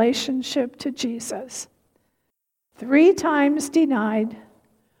his relationship to Jesus. 3 times denied,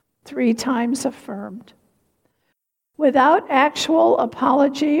 3 times affirmed. Without actual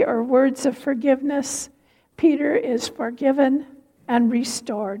apology or words of forgiveness, Peter is forgiven and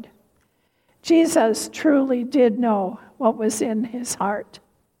restored. Jesus truly did know what was in his heart.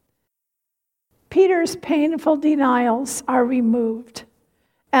 Peter's painful denials are removed,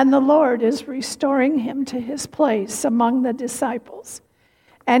 and the Lord is restoring him to his place among the disciples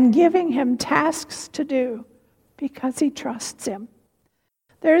and giving him tasks to do because he trusts him.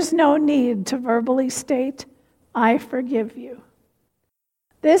 There's no need to verbally state, I forgive you.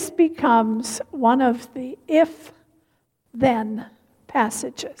 This becomes one of the if-then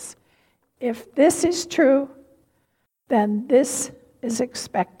passages. If this is true, then this is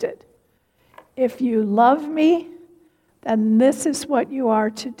expected. If you love me, then this is what you are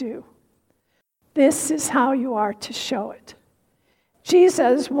to do. This is how you are to show it.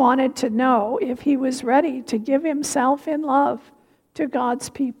 Jesus wanted to know if he was ready to give himself in love to God's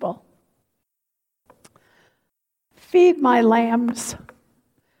people. Feed my lambs.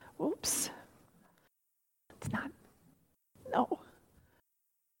 Oops. It's not. No.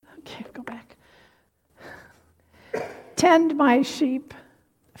 Okay, go back. Tend my sheep.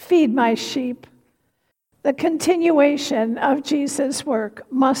 Feed my sheep. The continuation of Jesus' work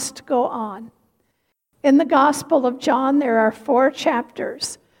must go on. In the Gospel of John, there are 4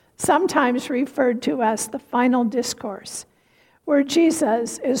 chapters, sometimes referred to as the final discourse, where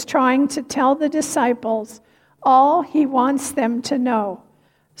Jesus is trying to tell the disciples all he wants them to know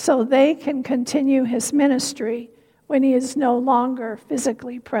so they can continue his ministry when he is no longer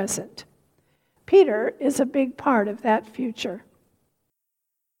physically present. Peter is a big part of that future.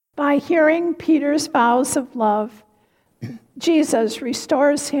 By hearing Peter's vows of love, Jesus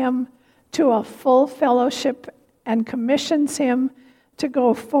restores him to a full fellowship and commissions him to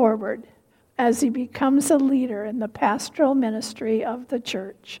go forward as he becomes a leader in the pastoral ministry of the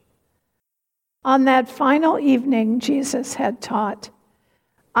church. On that final evening, Jesus had taught,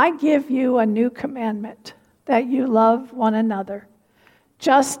 I give you a new commandment, that you love one another.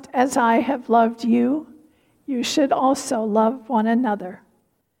 Just as I have loved you, you should also love one another.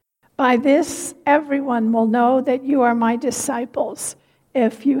 By this, everyone will know that you are my disciples,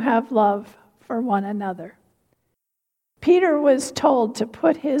 if you have love for one another. Peter was told to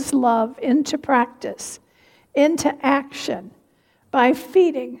put his love into practice, into action, by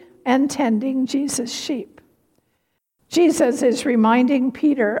feeding and tending Jesus' sheep. Jesus is reminding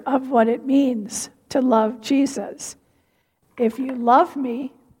Peter of what it means to love Jesus. If you love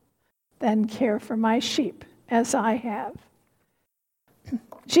me, then care for my sheep as I have.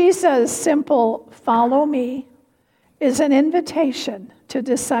 Jesus' simple follow me is an invitation to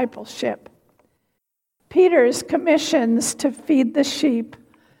discipleship. Peter's commissions to feed the sheep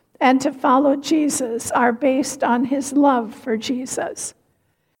and to follow Jesus are based on his love for Jesus.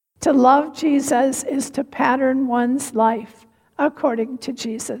 To love Jesus is to pattern one's life according to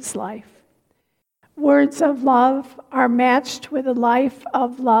Jesus' life. Words of love are matched with a life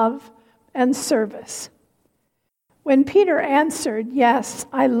of love and service. When Peter answered, "Yes,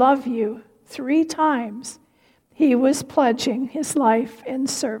 I love you," 3 times, he was pledging his life in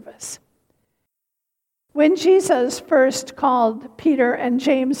service. When Jesus first called Peter and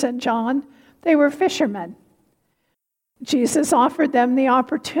James and John, they were fishermen. Jesus offered them the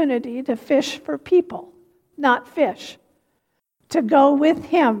opportunity to fish for people, not fish, to go with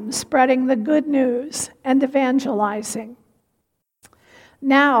him, spreading the good news and evangelizing.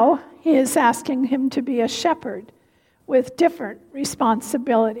 Now he is asking him to be a shepherd with different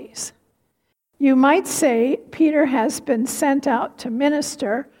responsibilities. You might say Peter has been sent out to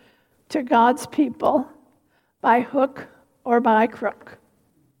minister to God's people by hook or by crook.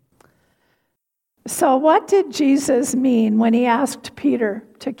 So what did Jesus mean when he asked Peter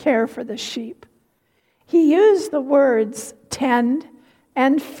to care for the sheep? He used the words tend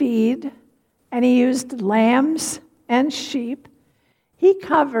and feed, and he used lambs and sheep. He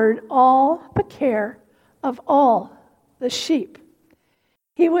covered all the care of all the sheep.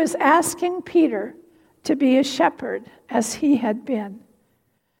 He was asking Peter to be a shepherd as he had been.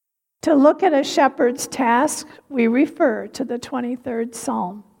 To look at a shepherd's task, we refer to the 23rd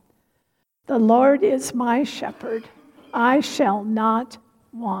Psalm. The Lord is my shepherd, I shall not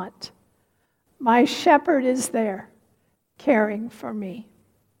want. My shepherd is there, caring for me.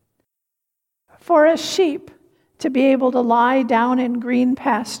 For a sheep to be able to lie down in green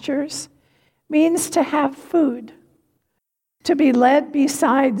pastures means to have food. To be led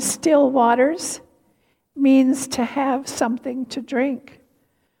beside still waters means to have something to drink.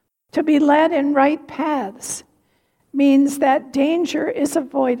 To be led in right paths means that danger is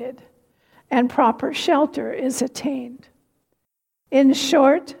avoided and proper shelter is attained. In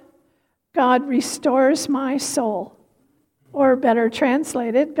short, God restores my soul, or better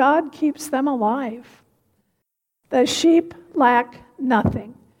translated, God keeps them alive. The sheep lack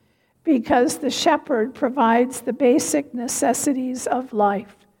nothing because the shepherd provides the basic necessities of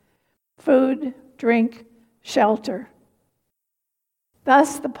life: food, drink, shelter.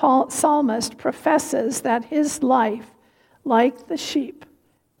 Thus, the psalmist professes that his life, like the sheep,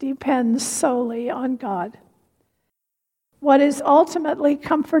 depends solely on God. What is ultimately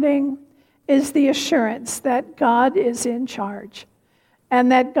comforting is the assurance that God is in charge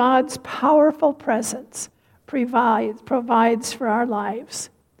and that God's powerful presence provides for our lives.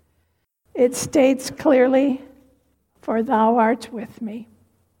 It states clearly, "For thou art with me."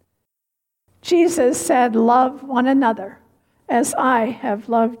 Jesus said, "Love one another as I have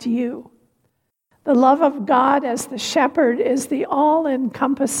loved you." The love of God as the shepherd is the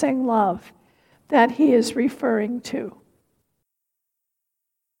all-encompassing love that he is referring to.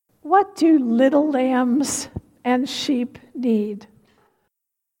 What do little lambs and sheep need?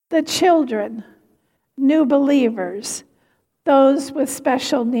 The children, new believers, those with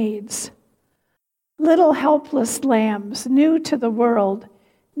special needs. Little helpless lambs, new to the world,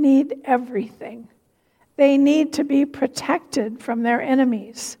 need everything. They need to be protected from their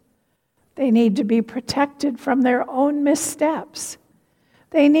enemies. They need to be protected from their own missteps.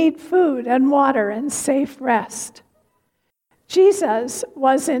 They need food and water and safe rest. Jesus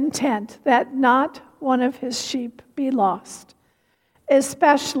was intent that not one of his sheep be lost,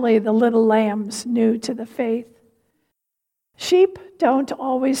 especially the little lambs new to the faith. Sheep don't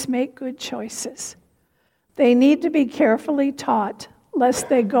always make good choices. They need to be carefully taught lest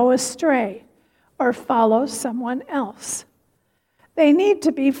they go astray or follow someone else. They need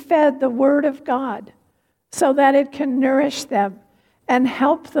to be fed the Word of God so that it can nourish them and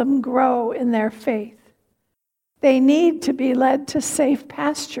help them grow in their faith. They need to be led to safe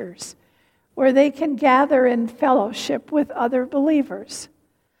pastures where they can gather in fellowship with other believers.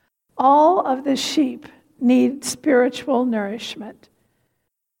 All of the sheep need spiritual nourishment.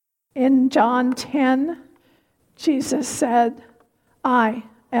 In John 10, Jesus said, "I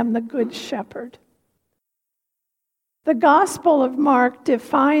am the good shepherd." The Gospel of Mark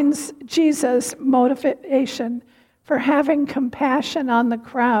defines Jesus' motivation for having compassion on the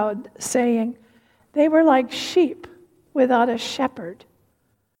crowd, saying, "They were like sheep without a shepherd."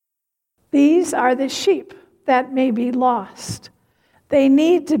 These are the sheep that may be lost. They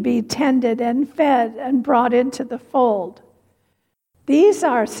need to be tended and fed and brought into the fold. These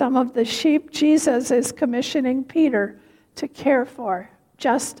are some of the sheep Jesus is commissioning Peter to care for,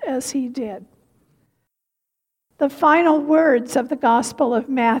 just as he did. The final words of the Gospel of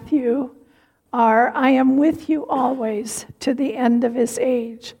Matthew are, "I am with you always to the end of his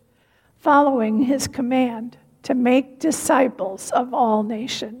age." following his command to make disciples of all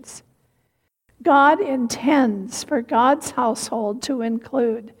nations. God intends for God's household to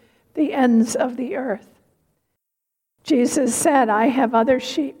include the ends of the earth. Jesus said, I have other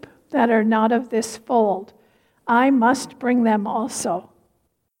sheep that are not of this fold. I must bring them also.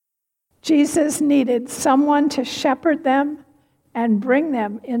 Jesus needed someone to shepherd them and bring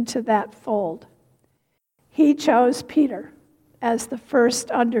them into that fold. He chose Peter as the first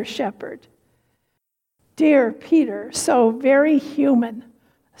under-shepherd. Dear Peter, so very human,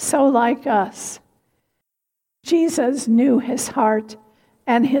 so like us. Jesus knew his heart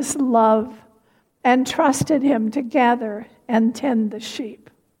and his love and trusted him to gather and tend the sheep.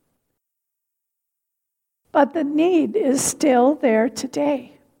 But the need is still there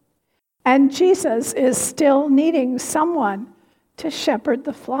today. And Jesus is still needing someone to shepherd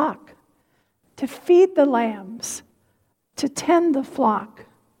the flock, to feed the lambs, to tend the flock.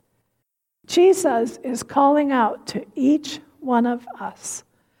 Jesus is calling out to each one of us,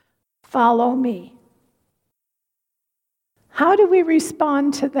 follow me. How do we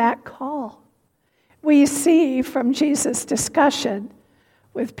respond to that call? We see from Jesus' discussion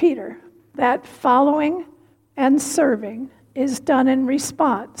with Peter that following and serving is done in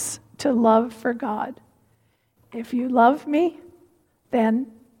response to love for God. If you love me,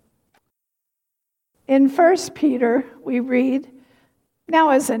 then. In 1 Peter, we read, now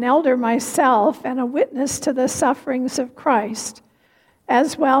as an elder myself and a witness to the sufferings of Christ,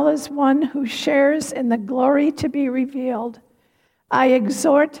 as well as one who shares in the glory to be revealed, I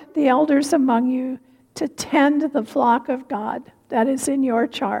exhort the elders among you to tend the flock of God that is in your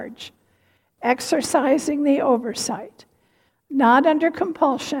charge, exercising the oversight, not under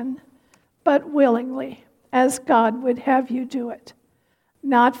compulsion, but willingly, as God would have you do it,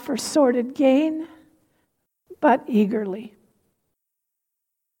 not for sordid gain, but eagerly.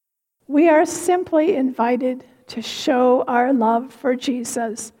 We are simply invited to show our love for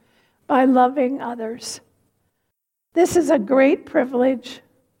Jesus by loving others. This is a great privilege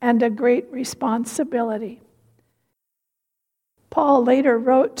and a great responsibility. Paul later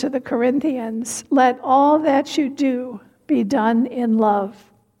wrote to the Corinthians, let all that you do be done in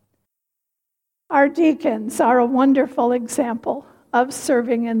love. Our deacons are a wonderful example of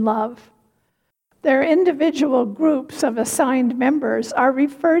serving in love. Their individual groups of assigned members are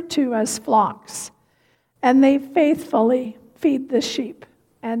referred to as flocks, and they faithfully feed the sheep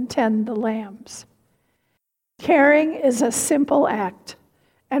and tend the lambs. Caring is a simple act,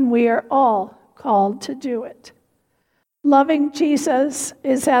 and we are all called to do it. Loving Jesus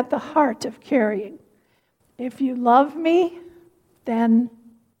is at the heart of caring. If you love me, then.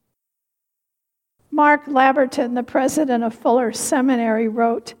 Mark Labberton, the president of Fuller Seminary,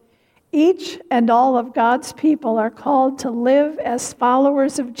 wrote, each and all of God's people are called to live as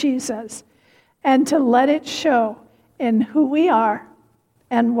followers of Jesus and to let it show in who we are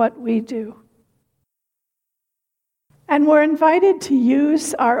and what we do. And we're invited to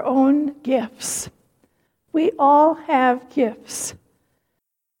use our own gifts. We all have gifts.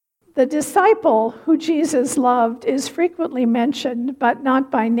 The disciple who Jesus loved is frequently mentioned, but not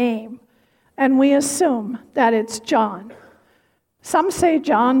by name, and we assume that it's John. Some say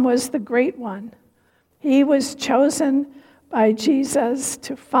John was the great one. He was chosen by Jesus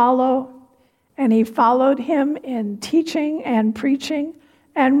to follow, and he followed him in teaching and preaching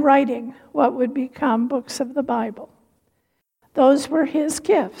and writing what would become books of the Bible. Those were his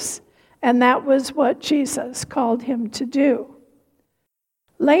gifts, and that was what Jesus called him to do.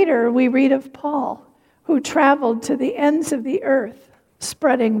 Later, we read of Paul, who traveled to the ends of the earth,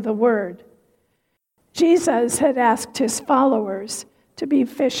 spreading the word. Jesus had asked his followers to be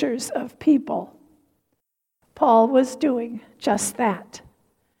fishers of people. Paul was doing just that.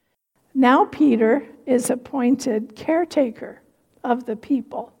 Now Peter is appointed caretaker of the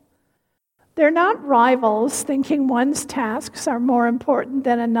people. They're not rivals thinking one's tasks are more important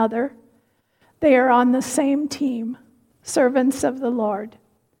than another. They are on the same team, servants of the Lord.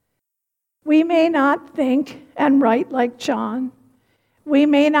 We may not think and write like John. We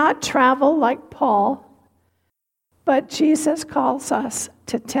may not travel like Paul, but Jesus calls us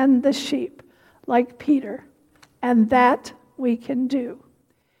to tend the sheep like Peter, and that we can do,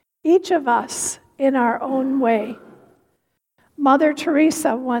 each of us in our own way. Mother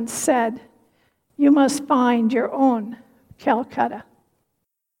Teresa once said, you must find your own Calcutta.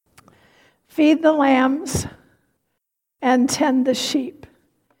 Feed the lambs and tend the sheep.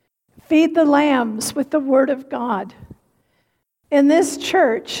 Feed the lambs with the Word of God. In this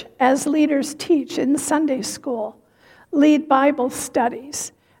church, as leaders teach in Sunday school, lead Bible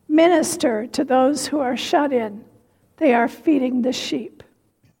studies, minister to those who are shut in, they are feeding the sheep.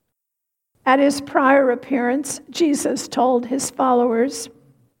 At his prior appearance, Jesus told his followers,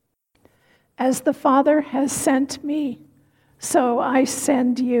 "As the Father has sent me, so I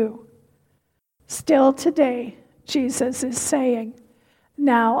send you." Still today, Jesus is saying,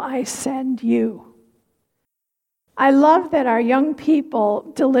 "Now I send you." I love that our young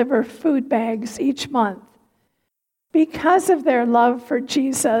people deliver food bags each month. Because of their love for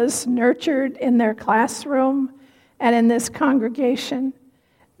Jesus, nurtured in their classroom and in this congregation,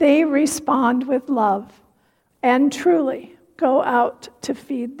 they respond with love and truly go out to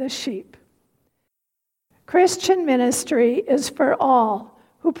feed the sheep. Christian ministry is for all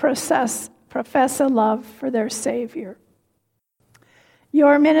who profess a love for their Savior.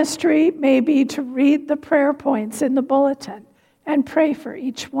 Your ministry may be to read the prayer points in the bulletin and pray for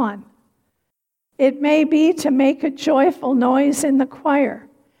each one. It may be to make a joyful noise in the choir,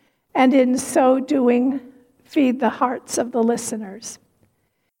 and in so doing, feed the hearts of the listeners.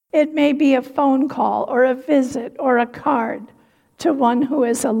 It may be a phone call or a visit or a card to one who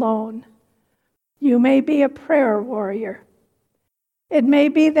is alone. You may be a prayer warrior. It may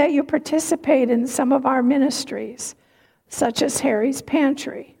be that you participate in some of our ministries, such as Harry's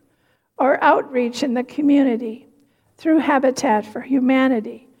Pantry, or outreach in the community through Habitat for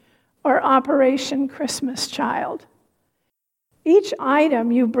Humanity or Operation Christmas Child. Each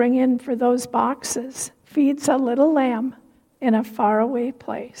item you bring in for those boxes feeds a little lamb in a faraway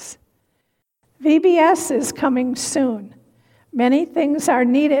place. VBS is coming soon. Many things are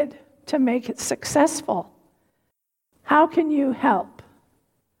needed to make it successful. How can you help?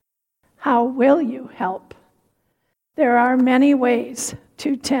 How will you help? There are many ways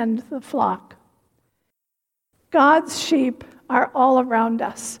to tend the flock. God's sheep are all around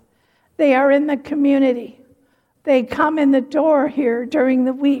us. They are in the community. They come in the door here during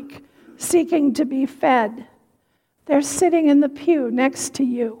the week, seeking to be fed. They're sitting in the pew next to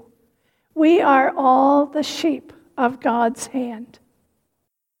you. We are all the sheep of God's hand.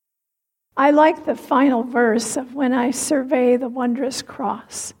 I like the final verse of "When I Survey the Wondrous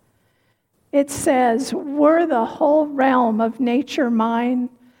Cross." It says, "Were the whole realm of nature mine,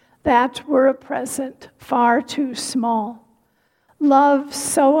 that were a present far too small. Love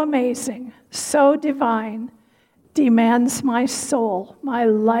so amazing, so divine, demands my soul, my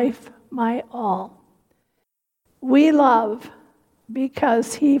life, my all. We love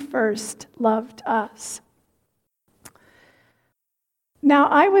because he first loved us." Now,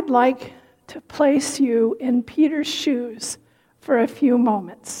 I would like to place you in Peter's shoes for a few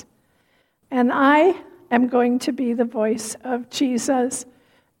moments. And I am going to be the voice of Jesus,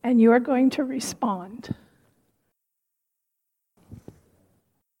 and you are going to respond.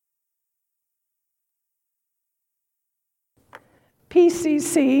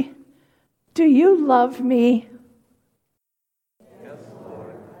 PCC, do you love me? Yes,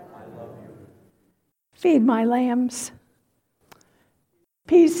 Lord, I love you. Feed my lambs.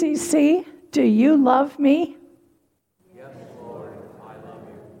 PCC, do you love me?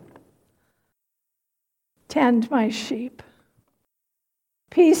 Tend my sheep.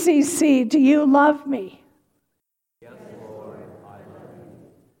 PCC, do you love me? Yes, Lord, I love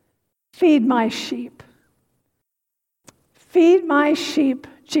you. Feed my sheep. Feed my sheep,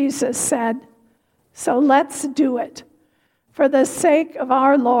 Jesus said. So let's do it. For the sake of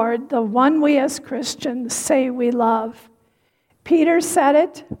our Lord, the one we as Christians say we love. Peter said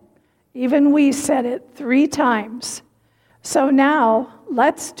it. Even we said it 3 times. So now,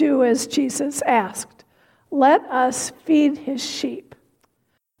 let's do as Jesus asked. Let us feed his sheep.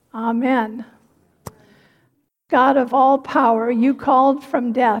 Amen. God of all power, you called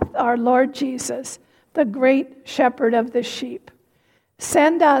from death our Lord Jesus, the great shepherd of the sheep.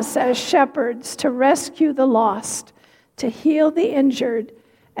 Send us as shepherds to rescue the lost, to heal the injured,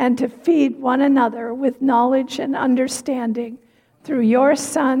 and to feed one another with knowledge and understanding through your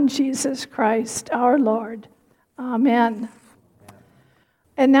Son, Jesus Christ, our Lord. Amen.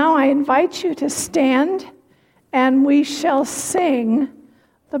 And now I invite you to stand, and we shall sing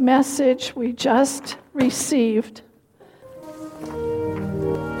the message we just received.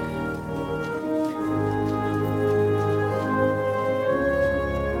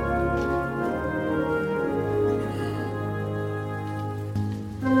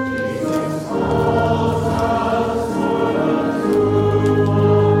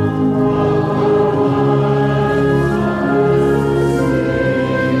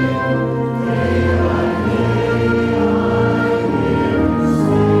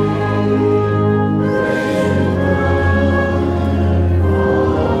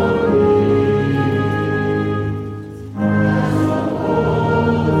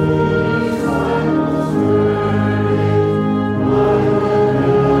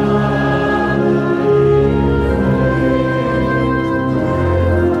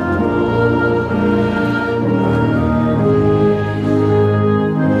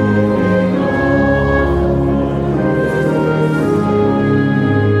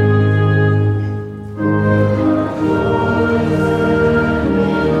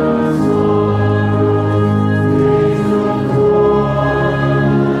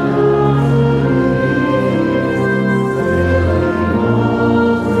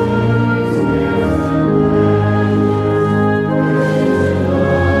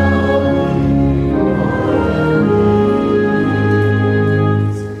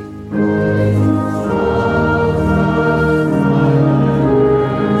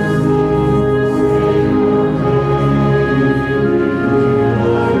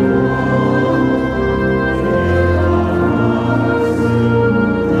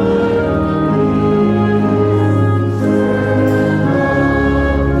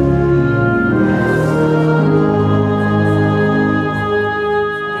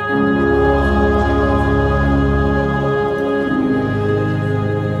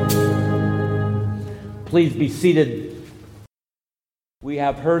 Please be seated. We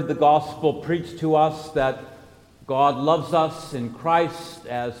have heard the gospel preached to us that God loves us in Christ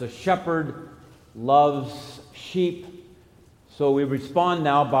as a shepherd loves sheep. So we respond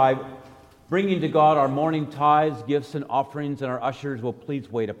now by bringing to God our morning tithes, gifts, and offerings, and our ushers will please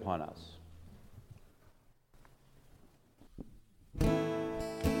wait upon us.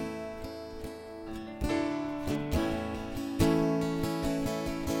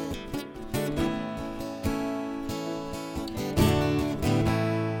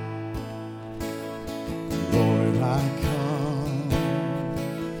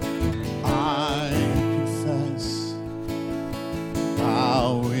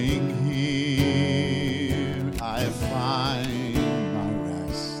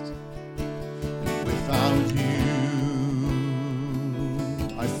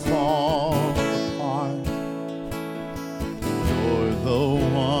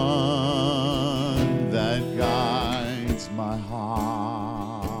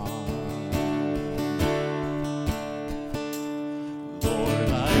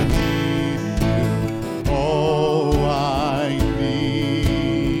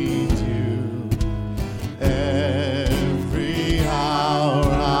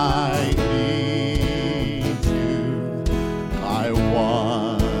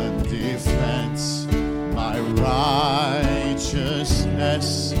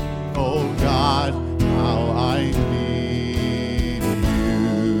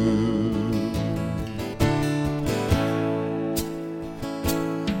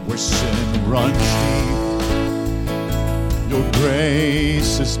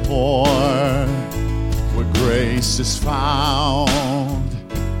 Is found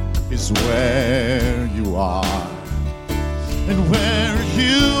is where you are, and where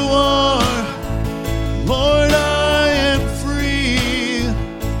you are, Lord, I am free.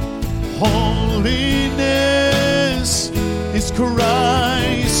 Holiness is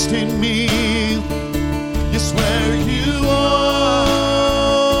Christ in me. Yes, where you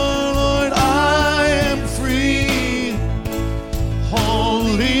are, Lord, I am free.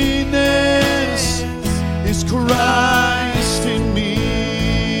 Holiness is Christ in me.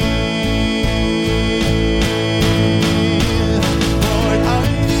 Lord, I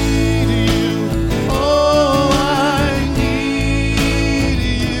need you. Oh, I need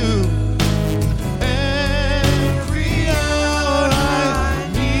you. Every hour I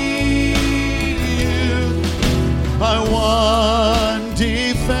need you. My one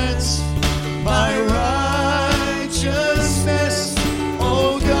defense, my righteousness.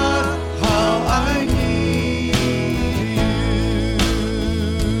 Oh God, how I need.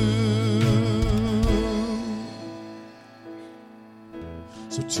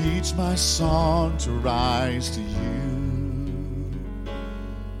 So teach my song to rise to you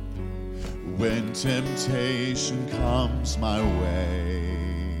when temptation comes my way,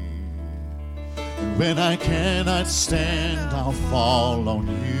 and when I cannot stand, I'll fall on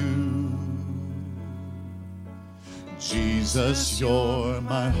you. Jesus, you're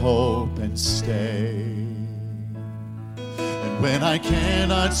my hope and stay, and when I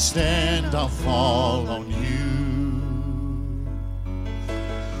cannot stand, I'll fall on you.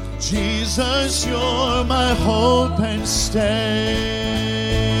 Jesus, you're my hope and stay.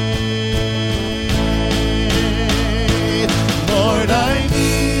 Lord, I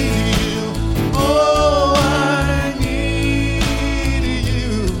need you. Oh, I need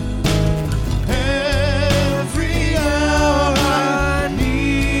you. Every hour I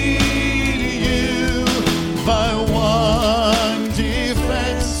need you. My one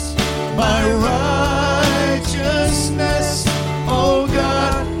defense, my righteousness. Oh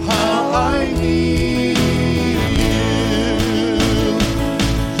God, how I need you.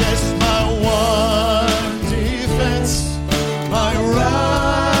 Yes, my one defense, my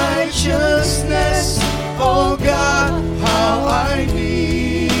righteousness. Oh God, how I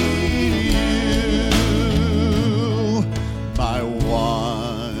need you. My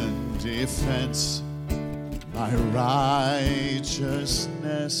one defense, my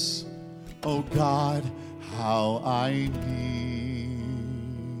righteousness. Oh God, how I need you.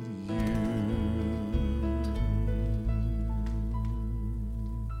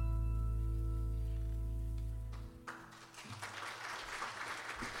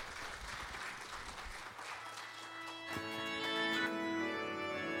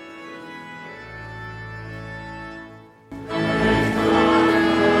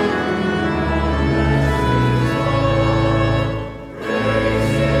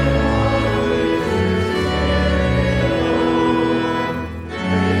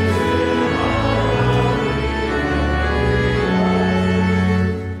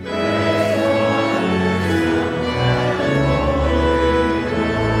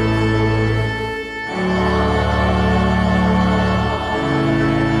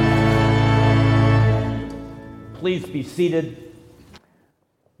 seated.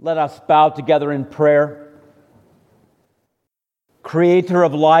 Let us bow together in prayer. Creator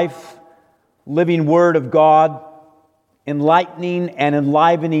of life, living Word of God, enlightening and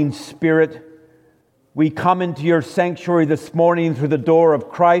enlivening Spirit, we come into your sanctuary this morning through the door of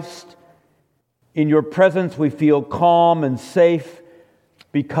Christ. In your presence we feel calm and safe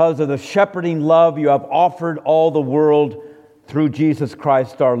because of the shepherding love you have offered all the world through Jesus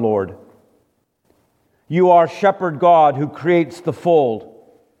Christ our Lord. You are Shepherd God who creates the fold.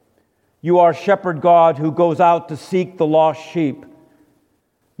 You are Shepherd God who goes out to seek the lost sheep.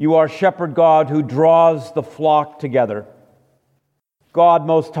 You are Shepherd God who draws the flock together. God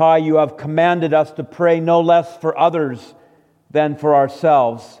Most High, you have commanded us to pray no less for others than for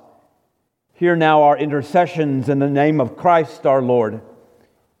ourselves. Hear now our intercessions in the name of Christ our Lord.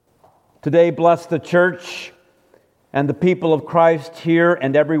 Today bless the church and the people of Christ here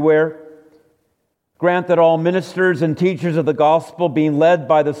and everywhere. Grant that all ministers and teachers of the gospel, being led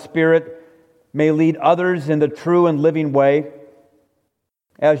by the Spirit, may lead others in the true and living way.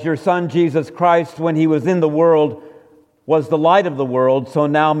 As your Son Jesus Christ, when he was in the world, was the light of the world, so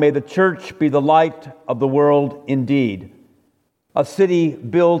now may the church be the light of the world indeed. A city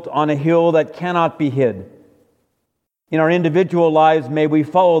built on a hill that cannot be hid. In our individual lives, may we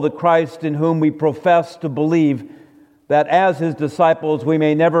follow the Christ in whom we profess to believe, that as his disciples we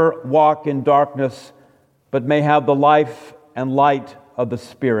may never walk in darkness, but may have the life and light of the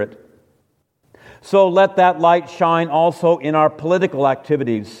Spirit. So let that light shine also in our political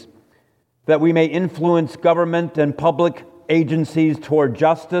activities, that we may influence government and public agencies toward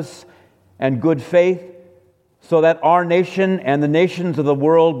justice and good faith, so that our nation and the nations of the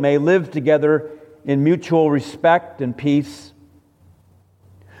world may live together in mutual respect and peace.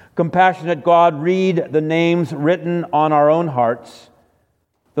 Compassionate God, read the names written on our own hearts,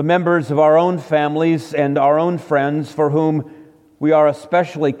 the members of our own families and our own friends for whom we are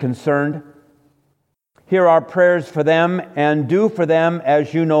especially concerned. Hear our prayers for them and do for them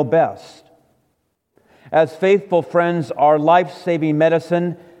as you know best. As faithful friends, our life-saving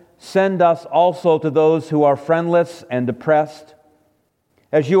medicine, send us also to those who are friendless and depressed.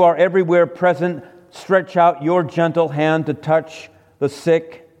 As you are everywhere present, stretch out your gentle hand to touch the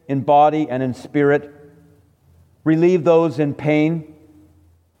sick in body and in spirit. Relieve those in pain.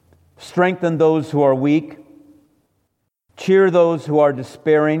 Strengthen those who are weak. Cheer those who are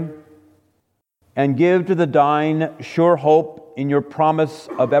despairing. And give to the dying sure hope in your promise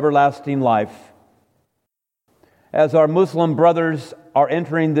of everlasting life. As our Muslim brothers are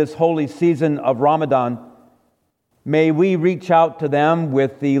entering this holy season of Ramadan, may we reach out to them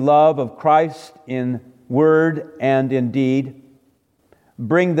with the love of Christ in word and in deed.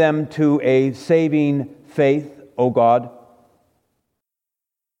 Bring them to a saving faith, O God.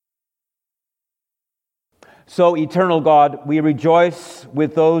 So, eternal God, we rejoice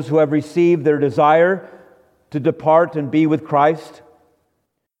with those who have received their desire to depart and be with Christ,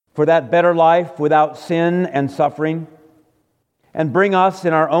 for that better life without sin and suffering, and bring us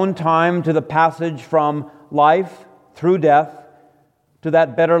in our own time to the passage from life through death to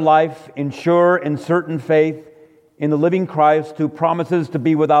that better life in sure and certain faith in the living Christ who promises to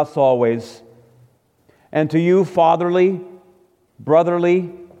be with us always. And to you, fatherly,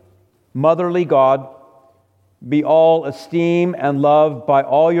 brotherly, motherly God, be all esteem and love by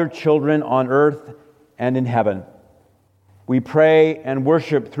all your children on earth and in heaven. We pray and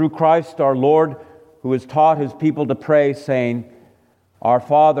worship through Christ our Lord, who has taught his people to pray, saying, Our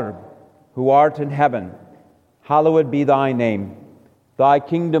Father, who art in heaven, hallowed be thy name. Thy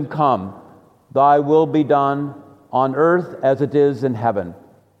kingdom come, thy will be done, on earth as it is in heaven.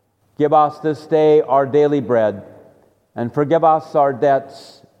 Give us this day our daily bread, and forgive us our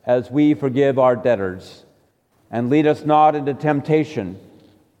debts as we forgive our debtors. And lead us not into temptation,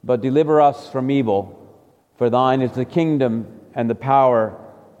 but deliver us from evil. For thine is the kingdom and the power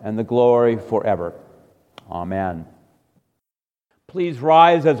and the glory forever. Amen. Please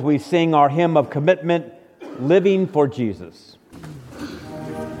rise as we sing our hymn of commitment, Living for Jesus. Amen.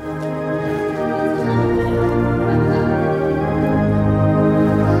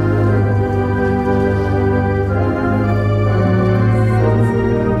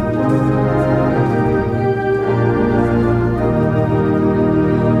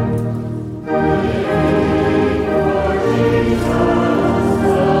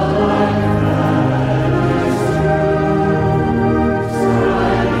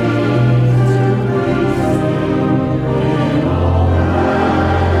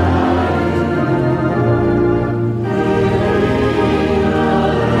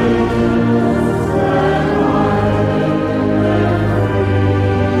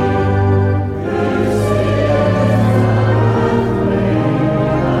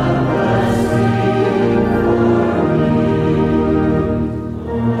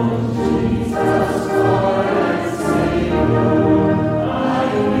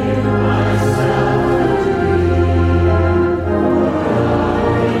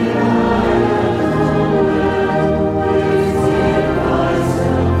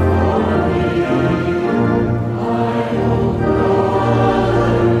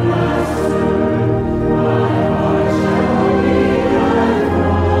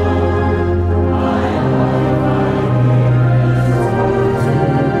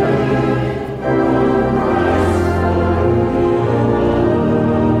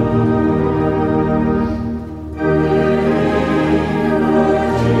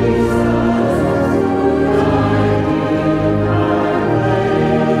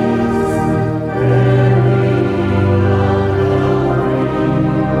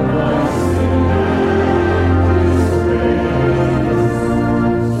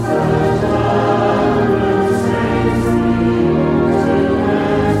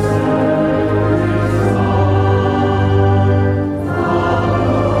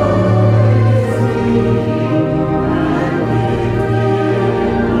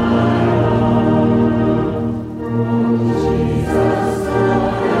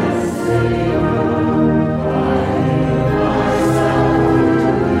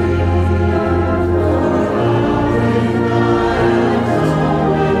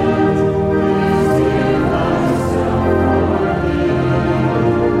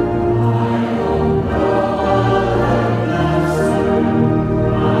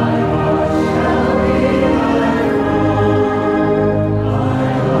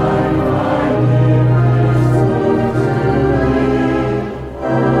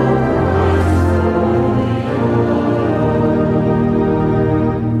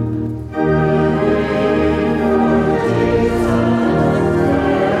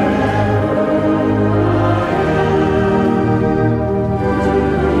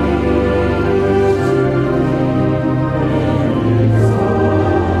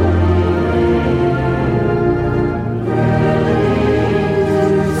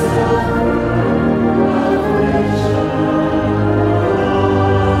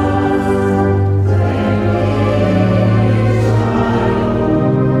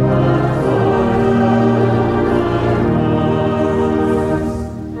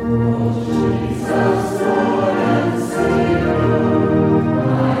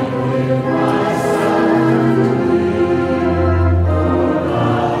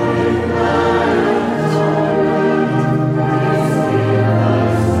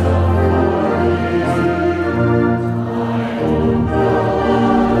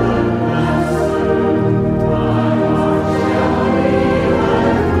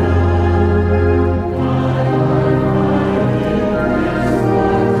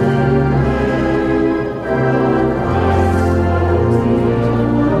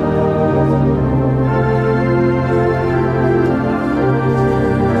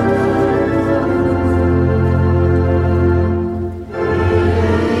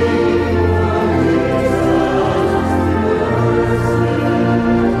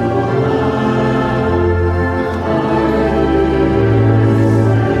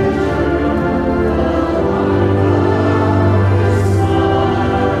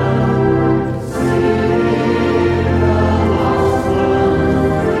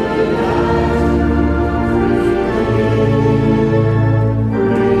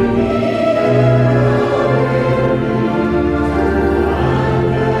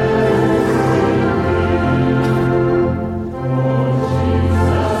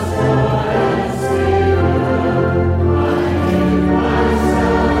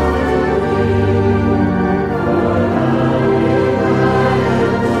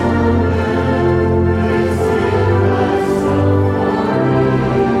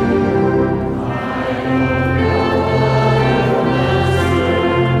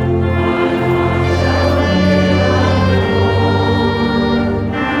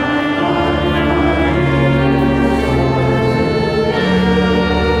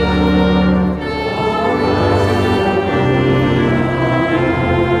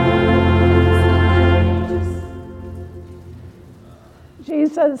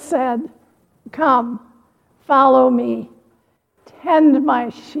 Jesus said, "Come, follow me, tend my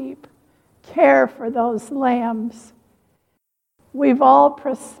sheep, care for those lambs." We've all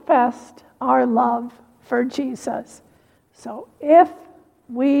professed our love for Jesus. So if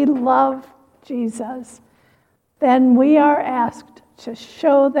we love Jesus, then we are asked to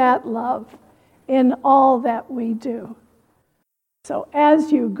show that love in all that we do. So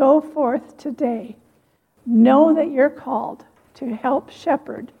as you go forth today, know that you're called to help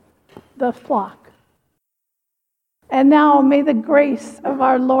shepherd the flock. And now may the grace of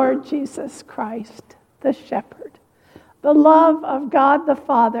our Lord Jesus Christ, the shepherd, the love of God the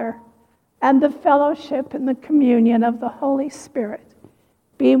Father, and the fellowship and the communion of the Holy Spirit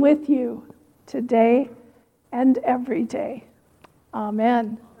be with you today and every day.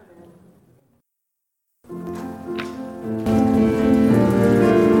 Amen.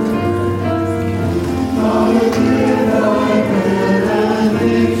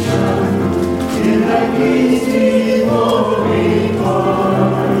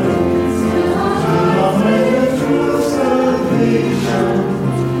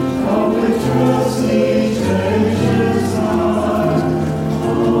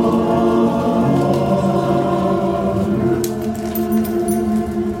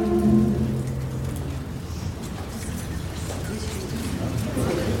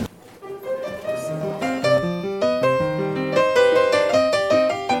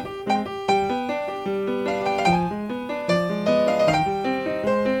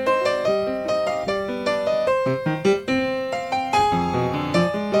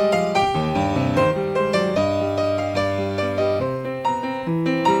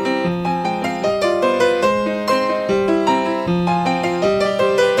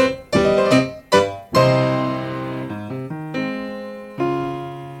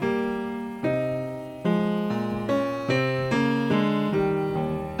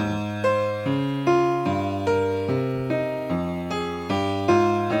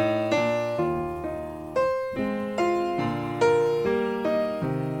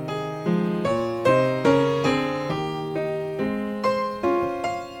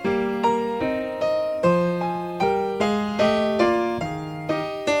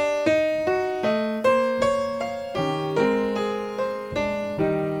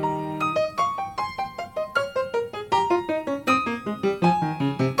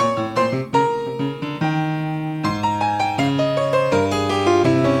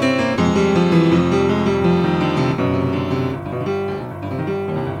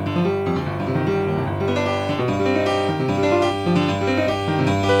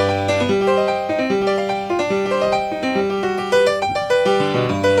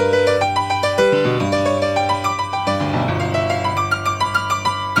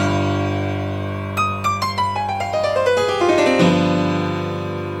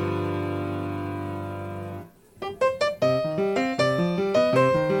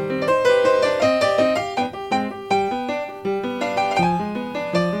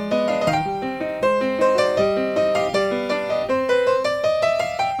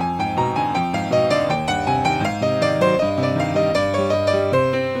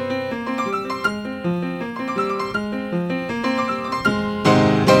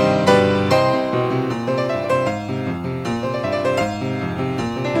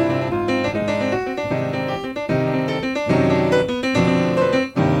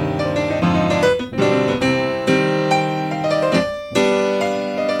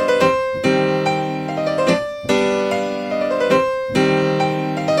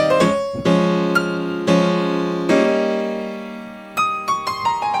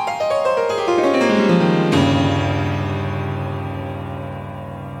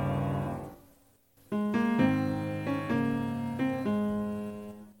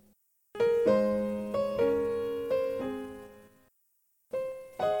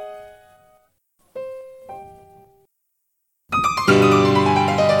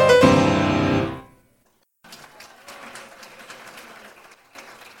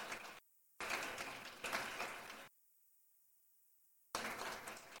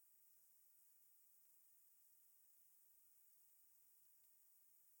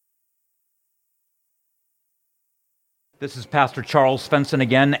 This is Pastor Charles Svensson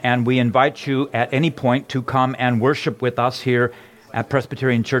again, and we invite you at any point to come and worship with us here at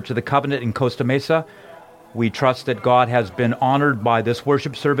Presbyterian Church of the Covenant in Costa Mesa. We trust that God has been honored by this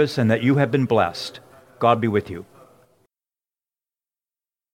worship service and that you have been blessed. God be with you.